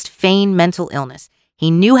would just feign mental illness.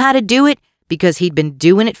 He knew how to do it because he'd been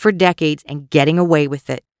doing it for decades and getting away with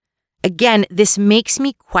it. Again, this makes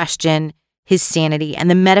me question his sanity and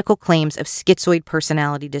the medical claims of schizoid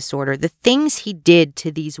personality disorder, the things he did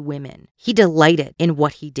to these women. He delighted in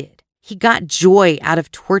what he did. He got joy out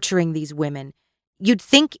of torturing these women. You'd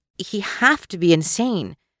think he have to be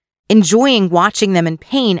insane, enjoying watching them in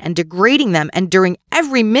pain and degrading them, and during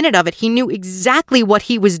every minute of it, he knew exactly what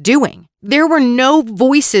he was doing. There were no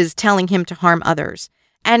voices telling him to harm others.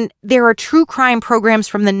 And there are true crime programs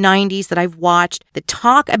from the 90s that I've watched that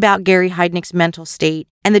talk about Gary Heidnik's mental state,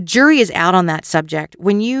 and the jury is out on that subject.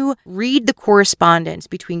 When you read the correspondence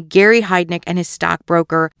between Gary Heidnik and his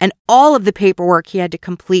stockbroker and all of the paperwork he had to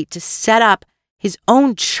complete to set up his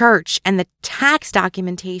own church and the tax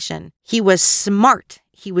documentation, he was smart.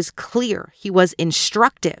 He was clear. He was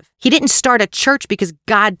instructive. He didn't start a church because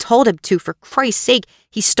God told him to. For Christ's sake,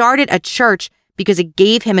 he started a church because it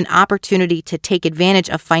gave him an opportunity to take advantage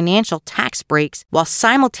of financial tax breaks while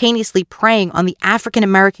simultaneously preying on the African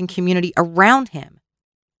American community around him.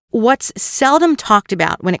 What's seldom talked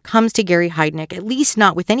about when it comes to Gary Heidnik, at least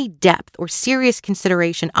not with any depth or serious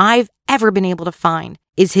consideration I've ever been able to find,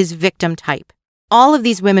 is his victim type. All of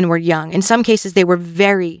these women were young. In some cases, they were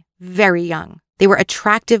very, very young. They were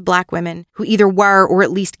attractive Black women who either were, or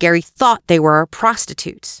at least Gary thought they were,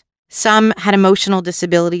 prostitutes. Some had emotional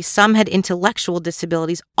disabilities, some had intellectual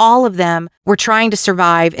disabilities. All of them were trying to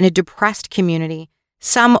survive in a depressed community.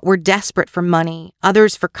 Some were desperate for money,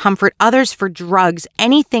 others for comfort, others for drugs,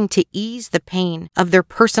 anything to ease the pain of their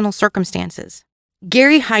personal circumstances.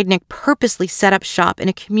 Gary Heidnik purposely set up shop in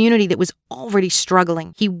a community that was already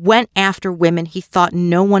struggling. He went after women he thought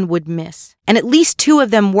no one would miss, and at least two of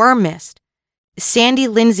them were missed. Sandy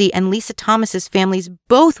Lindsay and Lisa Thomas's families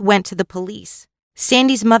both went to the police.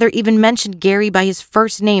 Sandy's mother even mentioned Gary by his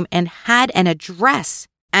first name and had an address.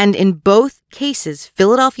 And in both cases,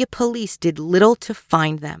 Philadelphia police did little to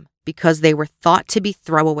find them because they were thought to be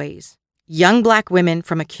throwaways. Young Black women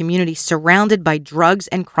from a community surrounded by drugs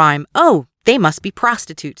and crime. Oh, they must be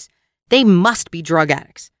prostitutes. They must be drug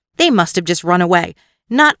addicts. They must have just run away.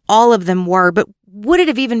 Not all of them were, but would it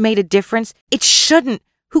have even made a difference? It shouldn't.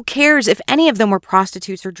 Who cares if any of them were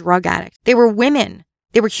prostitutes or drug addicts? They were women.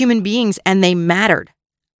 They were human beings, and they mattered.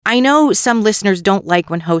 I know some listeners don't like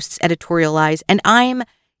when hosts editorialize, and I'm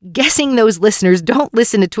guessing those listeners don't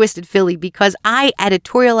listen to Twisted Philly because I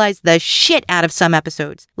editorialize the shit out of some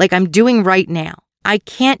episodes, like I'm doing right now. I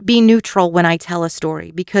can't be neutral when I tell a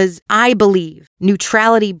story because I believe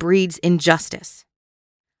neutrality breeds injustice.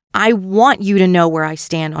 I want you to know where I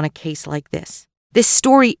stand on a case like this. This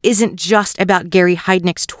story isn't just about Gary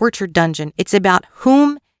Heidnik's torture dungeon. It's about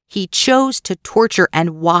whom he chose to torture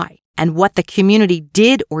and why, and what the community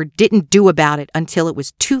did or didn't do about it until it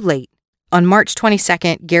was too late. On March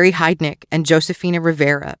 22nd, Gary Heidnik and Josefina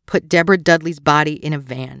Rivera put Deborah Dudley's body in a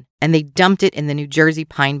van, and they dumped it in the New Jersey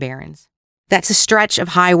Pine Barrens. That's a stretch of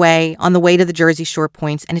highway on the way to the Jersey Shore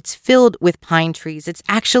points, and it's filled with pine trees. It's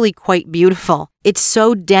actually quite beautiful. It's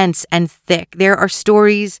so dense and thick. There are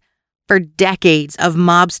stories for decades of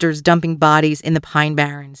mobsters dumping bodies in the Pine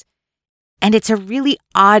Barrens. And it's a really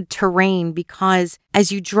odd terrain because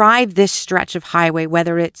as you drive this stretch of highway,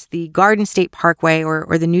 whether it's the Garden State Parkway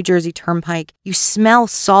or the New Jersey Turnpike, you smell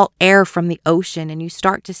salt air from the ocean and you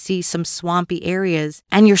start to see some swampy areas,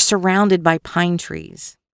 and you're surrounded by pine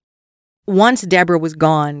trees. Once Deborah was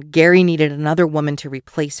gone, Gary needed another woman to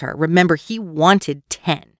replace her. Remember, he wanted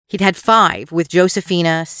 10. He'd had 5 with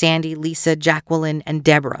Josephina, Sandy, Lisa, Jacqueline, and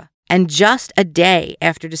Deborah. And just a day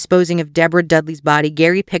after disposing of Deborah Dudley's body,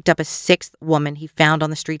 Gary picked up a 6th woman he found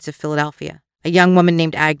on the streets of Philadelphia, a young woman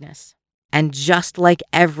named Agnes. And just like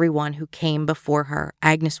everyone who came before her,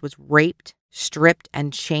 Agnes was raped, stripped,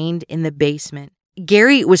 and chained in the basement.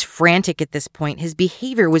 Gary was frantic at this point. His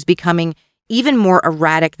behavior was becoming even more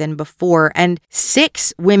erratic than before, and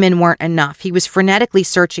 6 women weren't enough. He was frenetically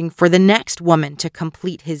searching for the next woman to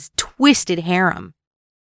complete his twisted harem.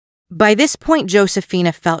 By this point,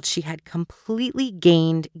 Josephina felt she had completely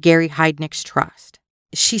gained Gary Heidnik's trust.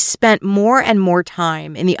 She spent more and more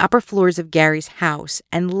time in the upper floors of Gary's house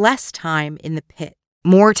and less time in the pit,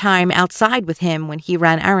 more time outside with him when he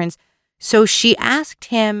ran errands, so she asked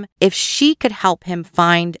him if she could help him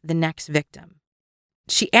find the next victim.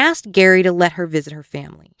 She asked Gary to let her visit her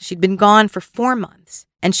family. She'd been gone for 4 months,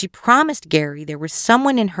 and she promised Gary there was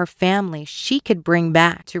someone in her family she could bring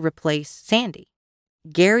back to replace Sandy.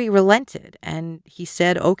 Gary relented, and he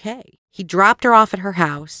said okay. He dropped her off at her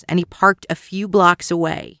house, and he parked a few blocks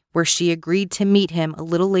away, where she agreed to meet him a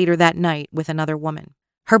little later that night with another woman.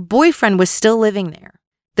 Her boyfriend was still living there.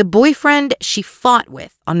 The boyfriend she fought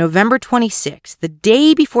with on November 26th, the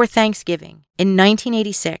day before Thanksgiving, in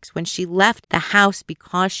 1986, when she left the house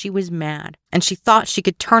because she was mad, and she thought she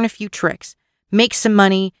could turn a few tricks, make some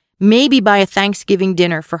money, maybe buy a Thanksgiving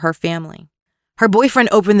dinner for her family. Her boyfriend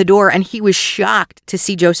opened the door, and he was shocked to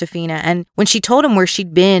see Josephina, and when she told him where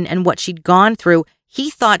she'd been and what she'd gone through, he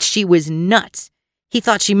thought she was nuts. He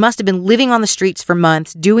thought she must have been living on the streets for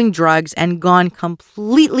months, doing drugs, and gone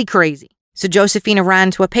completely crazy. So Josephina ran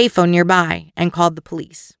to a payphone nearby and called the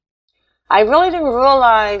police. I really didn't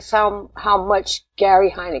realize how much Gary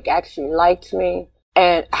Heidnik actually liked me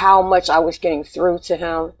and how much I was getting through to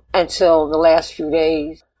him until the last few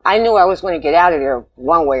days. I knew I was going to get out of there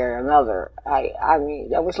one way or another. I mean,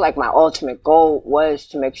 that was like my ultimate goal, was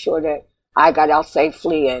to make sure that I got out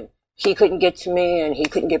safely and he couldn't get to me and he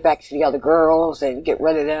couldn't get back to the other girls and get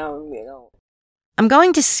rid of them, you know. I'm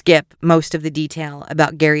going to skip most of the detail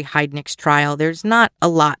about Gary Heidnik's trial. There's not a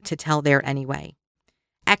lot to tell there anyway.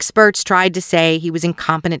 Experts tried to say he was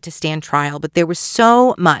incompetent to stand trial, but there was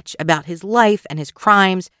so much about his life and his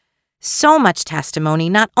crimes, so much testimony,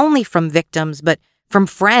 not only from victims, but from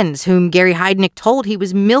friends whom Gary Heidnik told he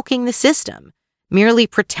was milking the system, merely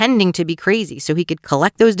pretending to be crazy so he could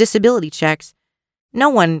collect those disability checks. No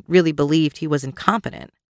one really believed he was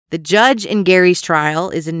incompetent. The judge in Gary's trial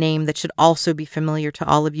is a name that should also be familiar to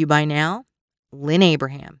all of you by now, Lynn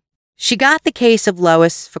Abraham. She got the case of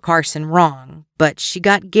Lois Farquharson wrong, but she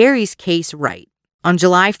got Gary's case right. On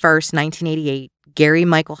July 1st, 1988, Gary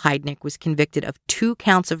Michael Heidnik was convicted of 2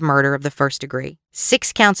 counts of murder of the first degree,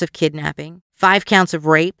 6 counts of kidnapping, 5 counts of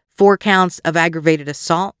rape, 4 counts of aggravated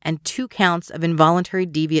assault, and 2 counts of involuntary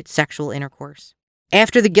deviant sexual intercourse.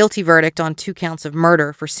 After the guilty verdict on 2 counts of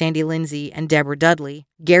murder for Sandy Lindsay and Deborah Dudley,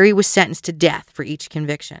 Gary was sentenced to death for each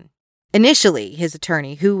conviction. Initially, his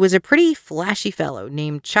attorney, who was a pretty flashy fellow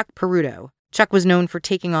named Chuck Peruto, Chuck was known for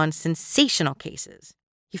taking on sensational cases.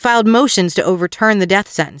 He filed motions to overturn the death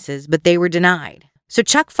sentences, but they were denied. So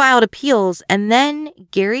Chuck filed appeals, and then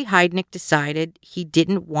Gary Heidnik decided he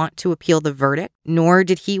didn't want to appeal the verdict, nor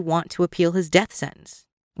did he want to appeal his death sentence.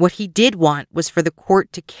 What he did want was for the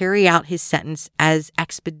court to carry out his sentence as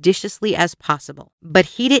expeditiously as possible, but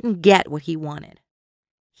he didn't get what he wanted.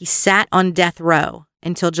 He sat on death row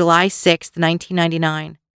until July 6,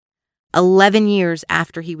 1999, 11 years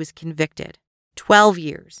after he was convicted, 12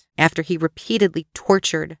 years after he repeatedly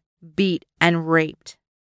tortured, beat, and raped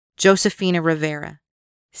Josephina Rivera,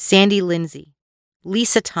 Sandy Lindsay,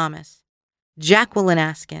 Lisa Thomas, Jacqueline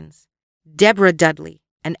Askins, Deborah Dudley,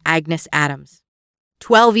 and Agnes Adams.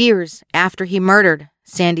 12 years after he murdered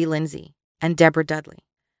Sandy Lindsay and Deborah Dudley.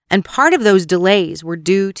 And part of those delays were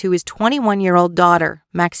due to his 21-year-old daughter,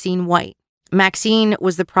 Maxine White. Maxine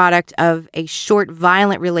was the product of a short,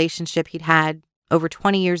 violent relationship he'd had over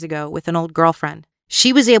 20 years ago with an old girlfriend.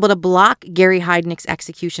 She was able to block Gary Heidnik's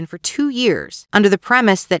execution for 2 years under the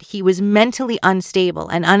premise that he was mentally unstable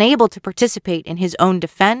and unable to participate in his own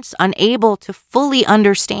defense, unable to fully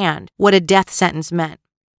understand what a death sentence meant.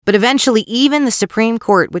 But eventually, even the Supreme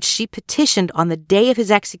Court, which she petitioned on the day of his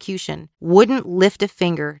execution, wouldn't lift a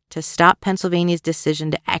finger to stop Pennsylvania's decision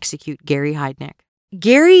to execute Gary Heidnik.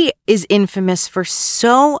 Gary is infamous for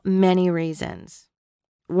so many reasons.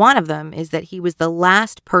 One of them is that he was the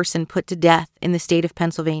last person put to death in the state of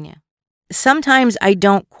Pennsylvania. Sometimes I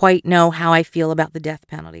don't quite know how I feel about the death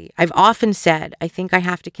penalty. I've often said I think I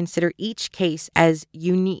have to consider each case as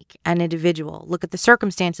unique and individual. Look at the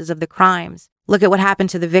circumstances of the crimes. Look at what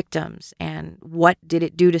happened to the victims and what did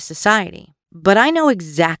it do to society. But I know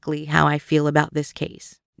exactly how I feel about this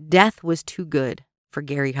case. Death was too good for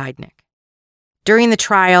Gary Heidnik. During the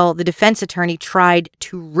trial, the defense attorney tried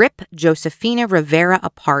to rip Josefina Rivera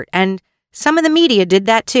apart, and some of the media did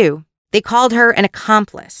that too. They called her an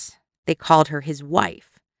accomplice. They called her his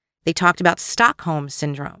wife. They talked about Stockholm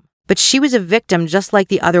Syndrome. But she was a victim just like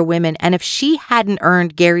the other women, and if she hadn't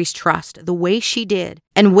earned Gary's trust the way she did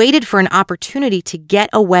and waited for an opportunity to get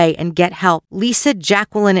away and get help, Lisa,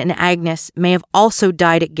 Jacqueline, and Agnes may have also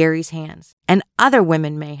died at Gary's hands, and other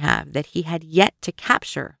women may have that he had yet to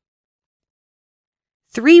capture.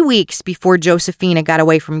 3 weeks before Josefina got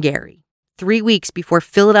away from Gary, 3 weeks before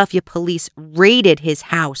Philadelphia police raided his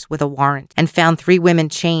house with a warrant and found 3 women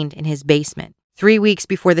chained in his basement, 3 weeks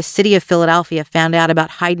before the city of Philadelphia found out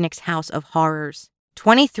about Heidnik's house of horrors,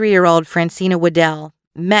 23-year-old Francina Waddell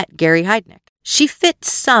met Gary Heidnik. She fit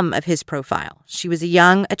some of his profile. She was a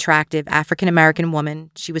young, attractive African-American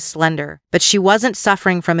woman. She was slender, but she wasn't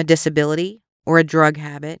suffering from a disability or a drug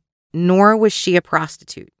habit, nor was she a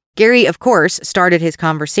prostitute. Gary, of course, started his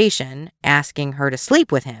conversation asking her to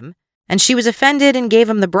sleep with him, and she was offended and gave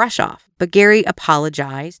him the brush off. But Gary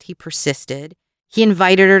apologized. He persisted. He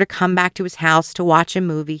invited her to come back to his house to watch a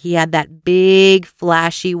movie. He had that big,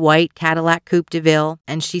 flashy white Cadillac Coupe de Ville,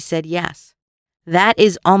 and she said yes. That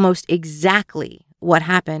is almost exactly what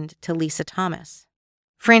happened to Lisa Thomas.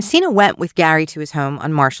 Francina went with Gary to his home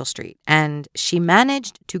on Marshall Street, and she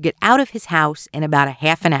managed to get out of his house in about a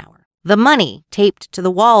half an hour. The money taped to the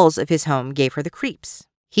walls of his home gave her the creeps.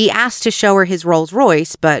 He asked to show her his Rolls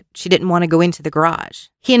Royce, but she didn't want to go into the garage.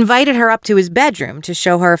 He invited her up to his bedroom to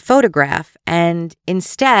show her a photograph, and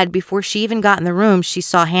instead, before she even got in the room, she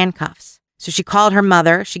saw handcuffs. So she called her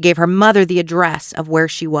mother, she gave her mother the address of where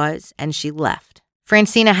she was, and she left.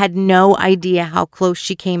 Francina had no idea how close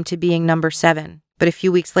she came to being number 7, but a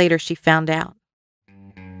few weeks later she found out.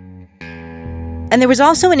 And there was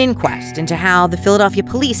also an inquest into how the Philadelphia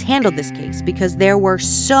police handled this case because there were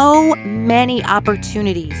so many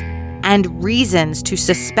opportunities and reasons to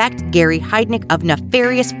suspect Gary Heidnik of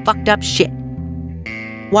nefarious, fucked up shit.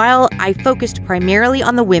 While I focused primarily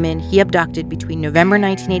on the women he abducted between November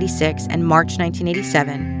 1986 and March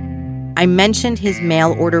 1987, I mentioned his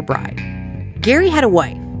mail-order bride. Gary had a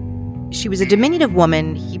wife. She was a diminutive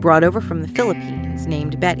woman he brought over from the Philippines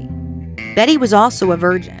named Betty. Betty was also a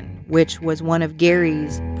virgin, which was one of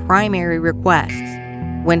Gary's primary requests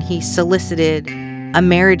when he solicited a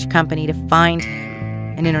marriage company to find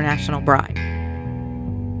him an international bride.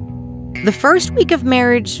 The first week of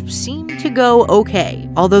marriage seemed to go okay,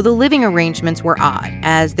 although the living arrangements were odd,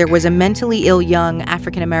 as there was a mentally ill young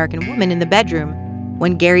African-American woman in the bedroom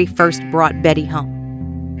when Gary first brought Betty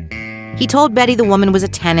home. He told Betty the woman was a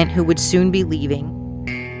tenant who would soon be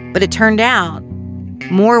leaving, but it turned out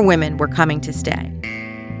more women were coming to stay.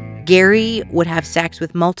 Gary would have sex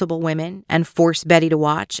with multiple women and force Betty to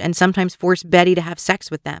watch, and sometimes force Betty to have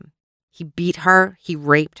sex with them. He beat her. He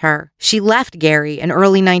raped her. She left Gary in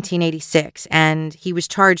early 1986, and he was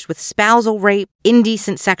charged with spousal rape,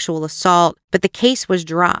 indecent sexual assault, but the case was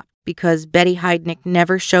dropped because Betty Heidnik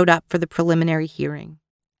never showed up for the preliminary hearing.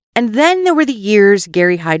 And then there were the years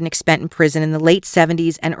Gary Heidnik spent in prison in the late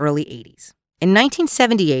 70s and early 80s. In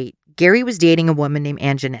 1978, Gary was dating a woman named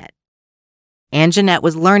Anjanette. Anjanette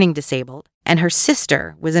was learning disabled, and her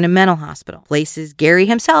sister was in a mental hospital, places Gary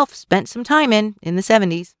himself spent some time in the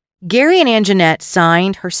 70s. Gary and Anjanette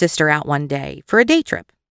signed her sister out one day for a day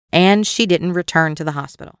trip, and she didn't return to the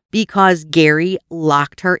hospital because Gary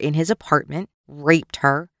locked her in his apartment, raped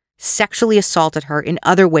her, sexually assaulted her in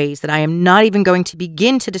other ways that I am not even going to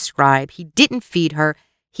begin to describe. He didn't feed her,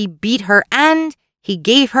 he beat her, and he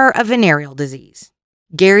gave her a venereal disease.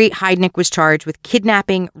 Gary Heidnik was charged with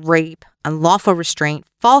kidnapping, rape, unlawful restraint,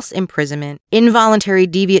 false imprisonment, involuntary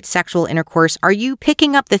deviant sexual intercourse. Are you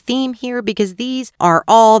picking up the theme here? Because these are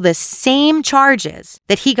all the same charges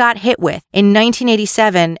that he got hit with in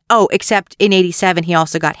 1987. Oh, except in 87, he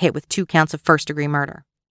also got hit with 2 counts of first-degree murder.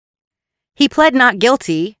 He pled not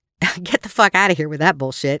guilty. Get the fuck out of here with that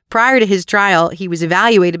bullshit. Prior to his trial, he was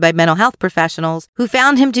evaluated by mental health professionals who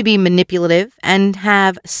found him to be manipulative and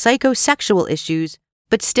have psychosexual issues,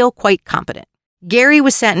 but still quite competent. Gary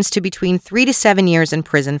was sentenced to between 3 to 7 years in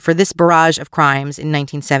prison for this barrage of crimes in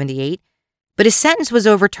 1978, but his sentence was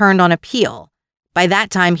overturned on appeal. By that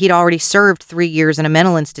time, he'd already served 3 years in a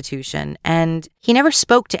mental institution, and he never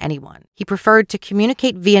spoke to anyone. He preferred to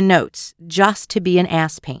communicate via notes, just to be an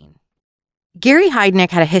ass pain. Gary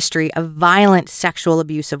Heidnik had a history of violent sexual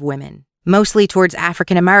abuse of women, mostly towards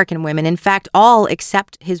African American women. In fact, all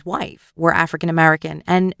except his wife were African American,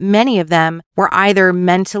 and many of them were either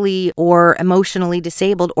mentally or emotionally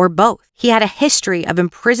disabled or both. He had a history of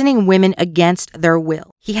imprisoning women against their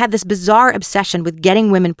will. He had this bizarre obsession with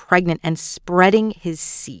getting women pregnant and spreading his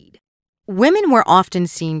seed. Women were often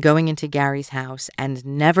seen going into Gary's house and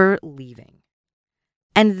never leaving.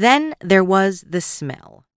 And then there was the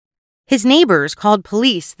smell. His neighbors called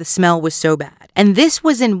police, the smell was so bad. And this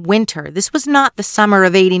was in winter. This was not the summer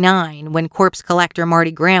of '89 when corpse collector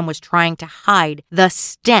Marty Graham was trying to hide the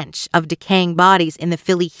stench of decaying bodies in the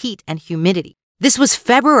Philly heat and humidity. This was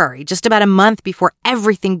February, just about a month before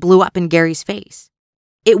everything blew up in Gary's face.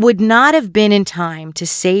 It would not have been in time to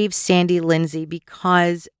save Sandy Lindsay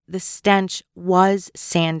because the stench was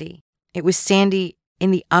sandy. It was sandy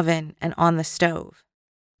in the oven and on the stove.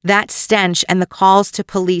 That stench and the calls to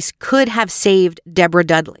police could have saved Deborah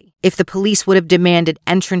Dudley if the police would have demanded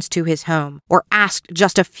entrance to his home or asked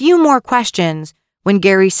just a few more questions when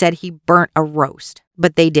Gary said he burnt a roast,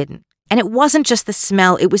 but they didn't. And it wasn't just the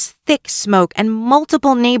smell, it was thick smoke, and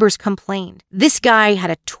multiple neighbors complained. This guy had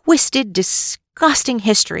a twisted, disgusting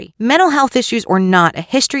history, mental health issues or not, a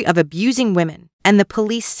history of abusing women. And the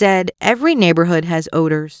police said, every neighborhood has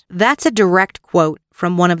odors. That's a direct quote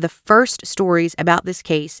from one of the first stories about this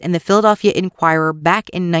case in the Philadelphia Inquirer back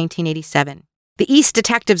in 1987. The East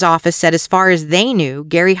Detective's Office said as far as they knew,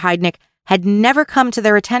 Gary Heidnik had never come to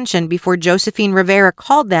their attention before Josephine Rivera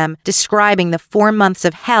called them, describing the 4 months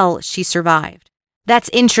of hell she survived. That's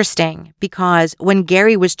interesting because when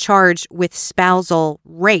Gary was charged with spousal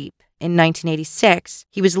rape in 1986,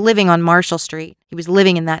 he was living on Marshall Street. He was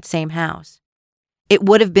living in that same house. It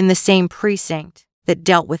would have been the same precinct that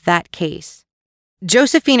dealt with that case.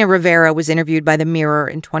 Josephina Rivera was interviewed by The Mirror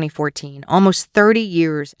in 2014, almost 30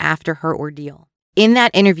 years after her ordeal. In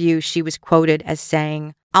that interview, she was quoted as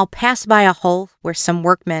saying, "I'll pass by a hole where some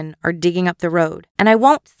workmen are digging up the road, and I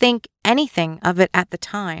won't think anything of it at the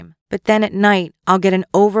time, but then at night, I'll get an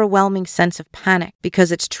overwhelming sense of panic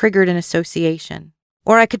because it's triggered an association.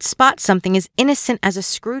 Or I could spot something as innocent as a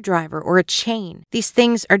screwdriver or a chain. These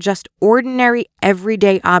things are just ordinary,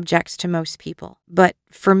 everyday objects to most people. But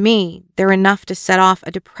for me, they're enough to set off a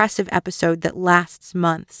depressive episode that lasts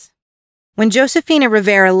months." When Josephina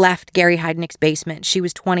Rivera left Gary Heidnik's basement, she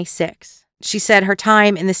was 26. She said her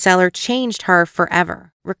time in the cellar changed her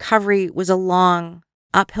forever. Recovery was a long,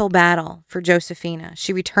 uphill battle for Josephina.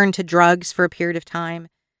 She returned to drugs for a period of time.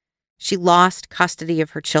 She lost custody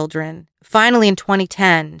of her children. Finally, in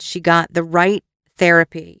 2010, she got the right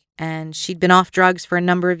therapy, and she'd been off drugs for a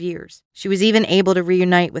number of years. She was even able to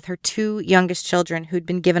reunite with her 2 youngest children who'd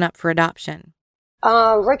been given up for adoption.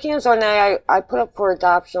 Ricky and Zornay, I put up for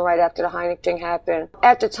adoption right after the Heidnik thing happened.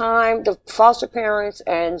 At the time, the foster parents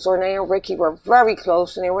and Zornay and Ricky were very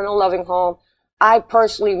close, and they were in a loving home. I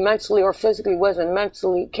personally, mentally or physically, wasn't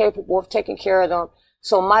mentally capable of taking care of them.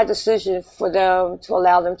 So my decision for them to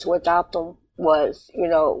allow them to adopt them was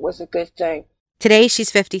a good thing. Today, she's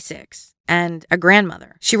 56 and a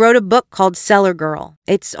grandmother. She wrote a book called Cellar Girl.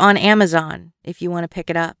 It's on Amazon if you want to pick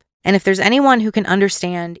it up. And if there's anyone who can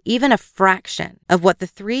understand even a fraction of what the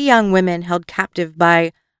 3 young women held captive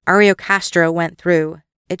by Ario Castro went through,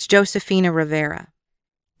 it's Josephina Rivera.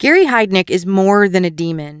 Gary Heidnik is more than a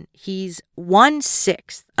demon. He's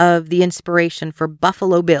 1/6 of the inspiration for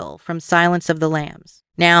Buffalo Bill from Silence of the Lambs.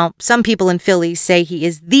 Now, some people in Philly say he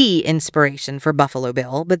is the inspiration for Buffalo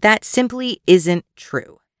Bill, but that simply isn't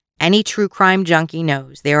true. Any true crime junkie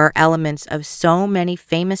knows there are elements of so many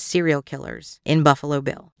famous serial killers in Buffalo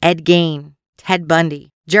Bill. Ed Gein, Ted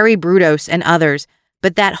Bundy, Jerry Brudos, and others.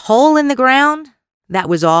 But that hole in the ground, that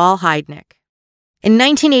was all Heidnik. In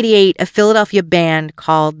 1988, a Philadelphia band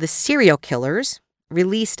called the Serial Killers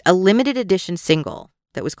released a limited edition single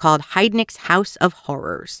that was called Heidnik's House of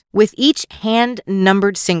Horrors. With each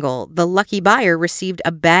hand-numbered single, the lucky buyer received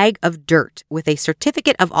a bag of dirt with a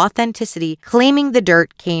certificate of authenticity claiming the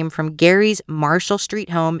dirt came from Gary's Marshall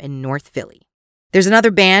Street home in North Philly. There's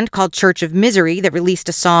another band called Church of Misery that released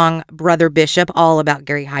a song, Brother Bishop, all about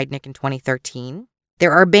Gary Heidnik in 2013.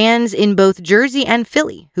 There are bands in both Jersey and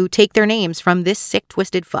Philly who take their names from this sick,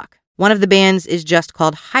 twisted fuck. One of the bands is just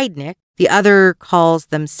called Heidnik. The other calls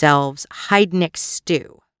themselves Heidnik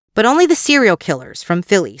Stew. But only the serial killers from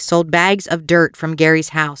Philly sold bags of dirt from Gary's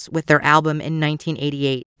house with their album in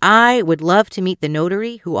 1988. I would love to meet the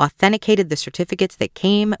notary who authenticated the certificates that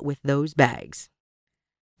came with those bags.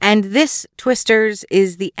 And this, Twisters,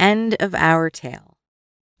 is the end of our tale.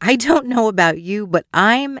 I don't know about you, but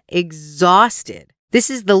I'm exhausted. This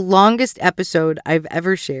is the longest episode I've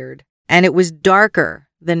ever shared, and it was darker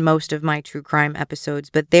than most of my true crime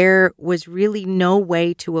episodes, but there was really no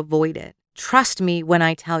way to avoid it. Trust me when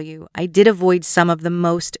I tell you, I did avoid some of the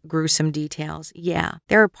most gruesome details. Yeah,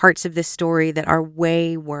 there are parts of this story that are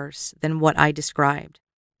way worse than what I described.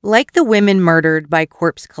 Like the women murdered by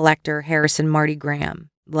corpse collector Harrison Marty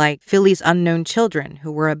Graham, like Philly's unknown children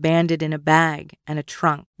who were abandoned in a bag and a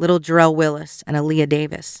trunk, little Jarrell Willis and Aaliyah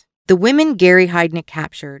Davis. The women Gary Heidnik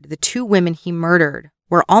captured, the 2 women he murdered,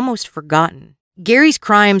 were almost forgotten. Gary's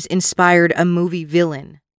crimes inspired a movie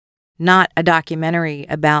Villain, not a documentary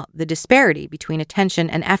about the disparity between attention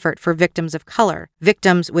and effort for victims of color,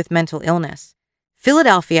 victims with mental illness.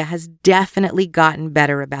 Philadelphia has definitely gotten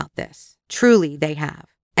better about this. Truly, they have.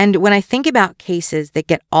 And when I think about cases that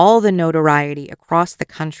get all the notoriety across the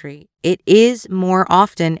country, it is more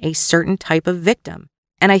often a certain type of victim.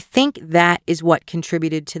 And I think that is what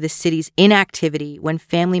contributed to the city's inactivity when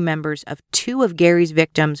family members of 2 of Gary's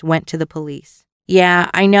victims went to the police. Yeah,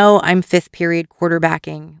 I know I'm 5th period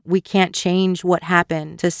quarterbacking. We can't change what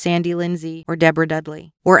happened to Sandy Lindsay or Deborah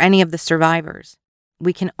Dudley or any of the survivors.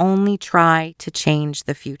 We can only try to change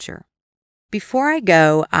the future. Before I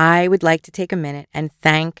go, I would like to take a minute and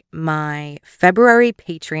thank my February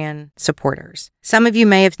Patreon supporters. Some of you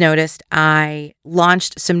may have noticed I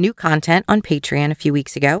launched some new content on Patreon a few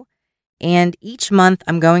weeks ago, and each month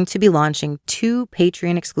I'm going to be launching 2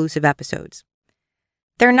 Patreon exclusive episodes.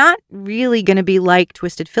 They're not really going to be like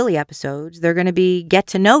Twisted Philly episodes. They're going to be get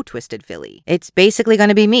to know Twisted Philly. It's basically going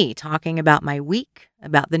to be me talking about my week,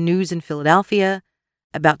 about the news in Philadelphia,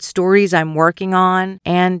 about stories I'm working on,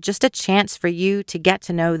 and just a chance for you to get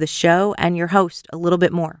to know the show and your host a little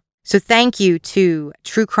bit more. So thank you to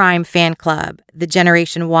True Crime Fan Club, the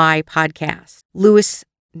Generation Y podcast, Louis,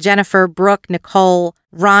 Jennifer, Brooke, Nicole,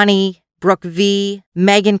 Ronnie, Brooke V,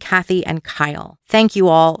 Megan, Kathy, and Kyle. Thank you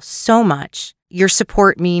all so much. Your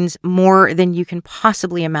support means more than you can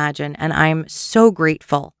possibly imagine, and I'm so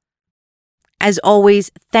grateful. As always,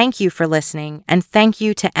 thank you for listening, and thank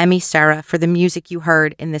you to Emmy Sarah for the music you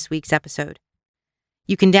heard in this week's episode.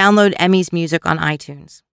 You can download Emmy's music on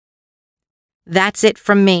iTunes. That's it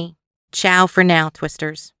from me. Ciao for now,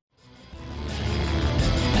 Twisters.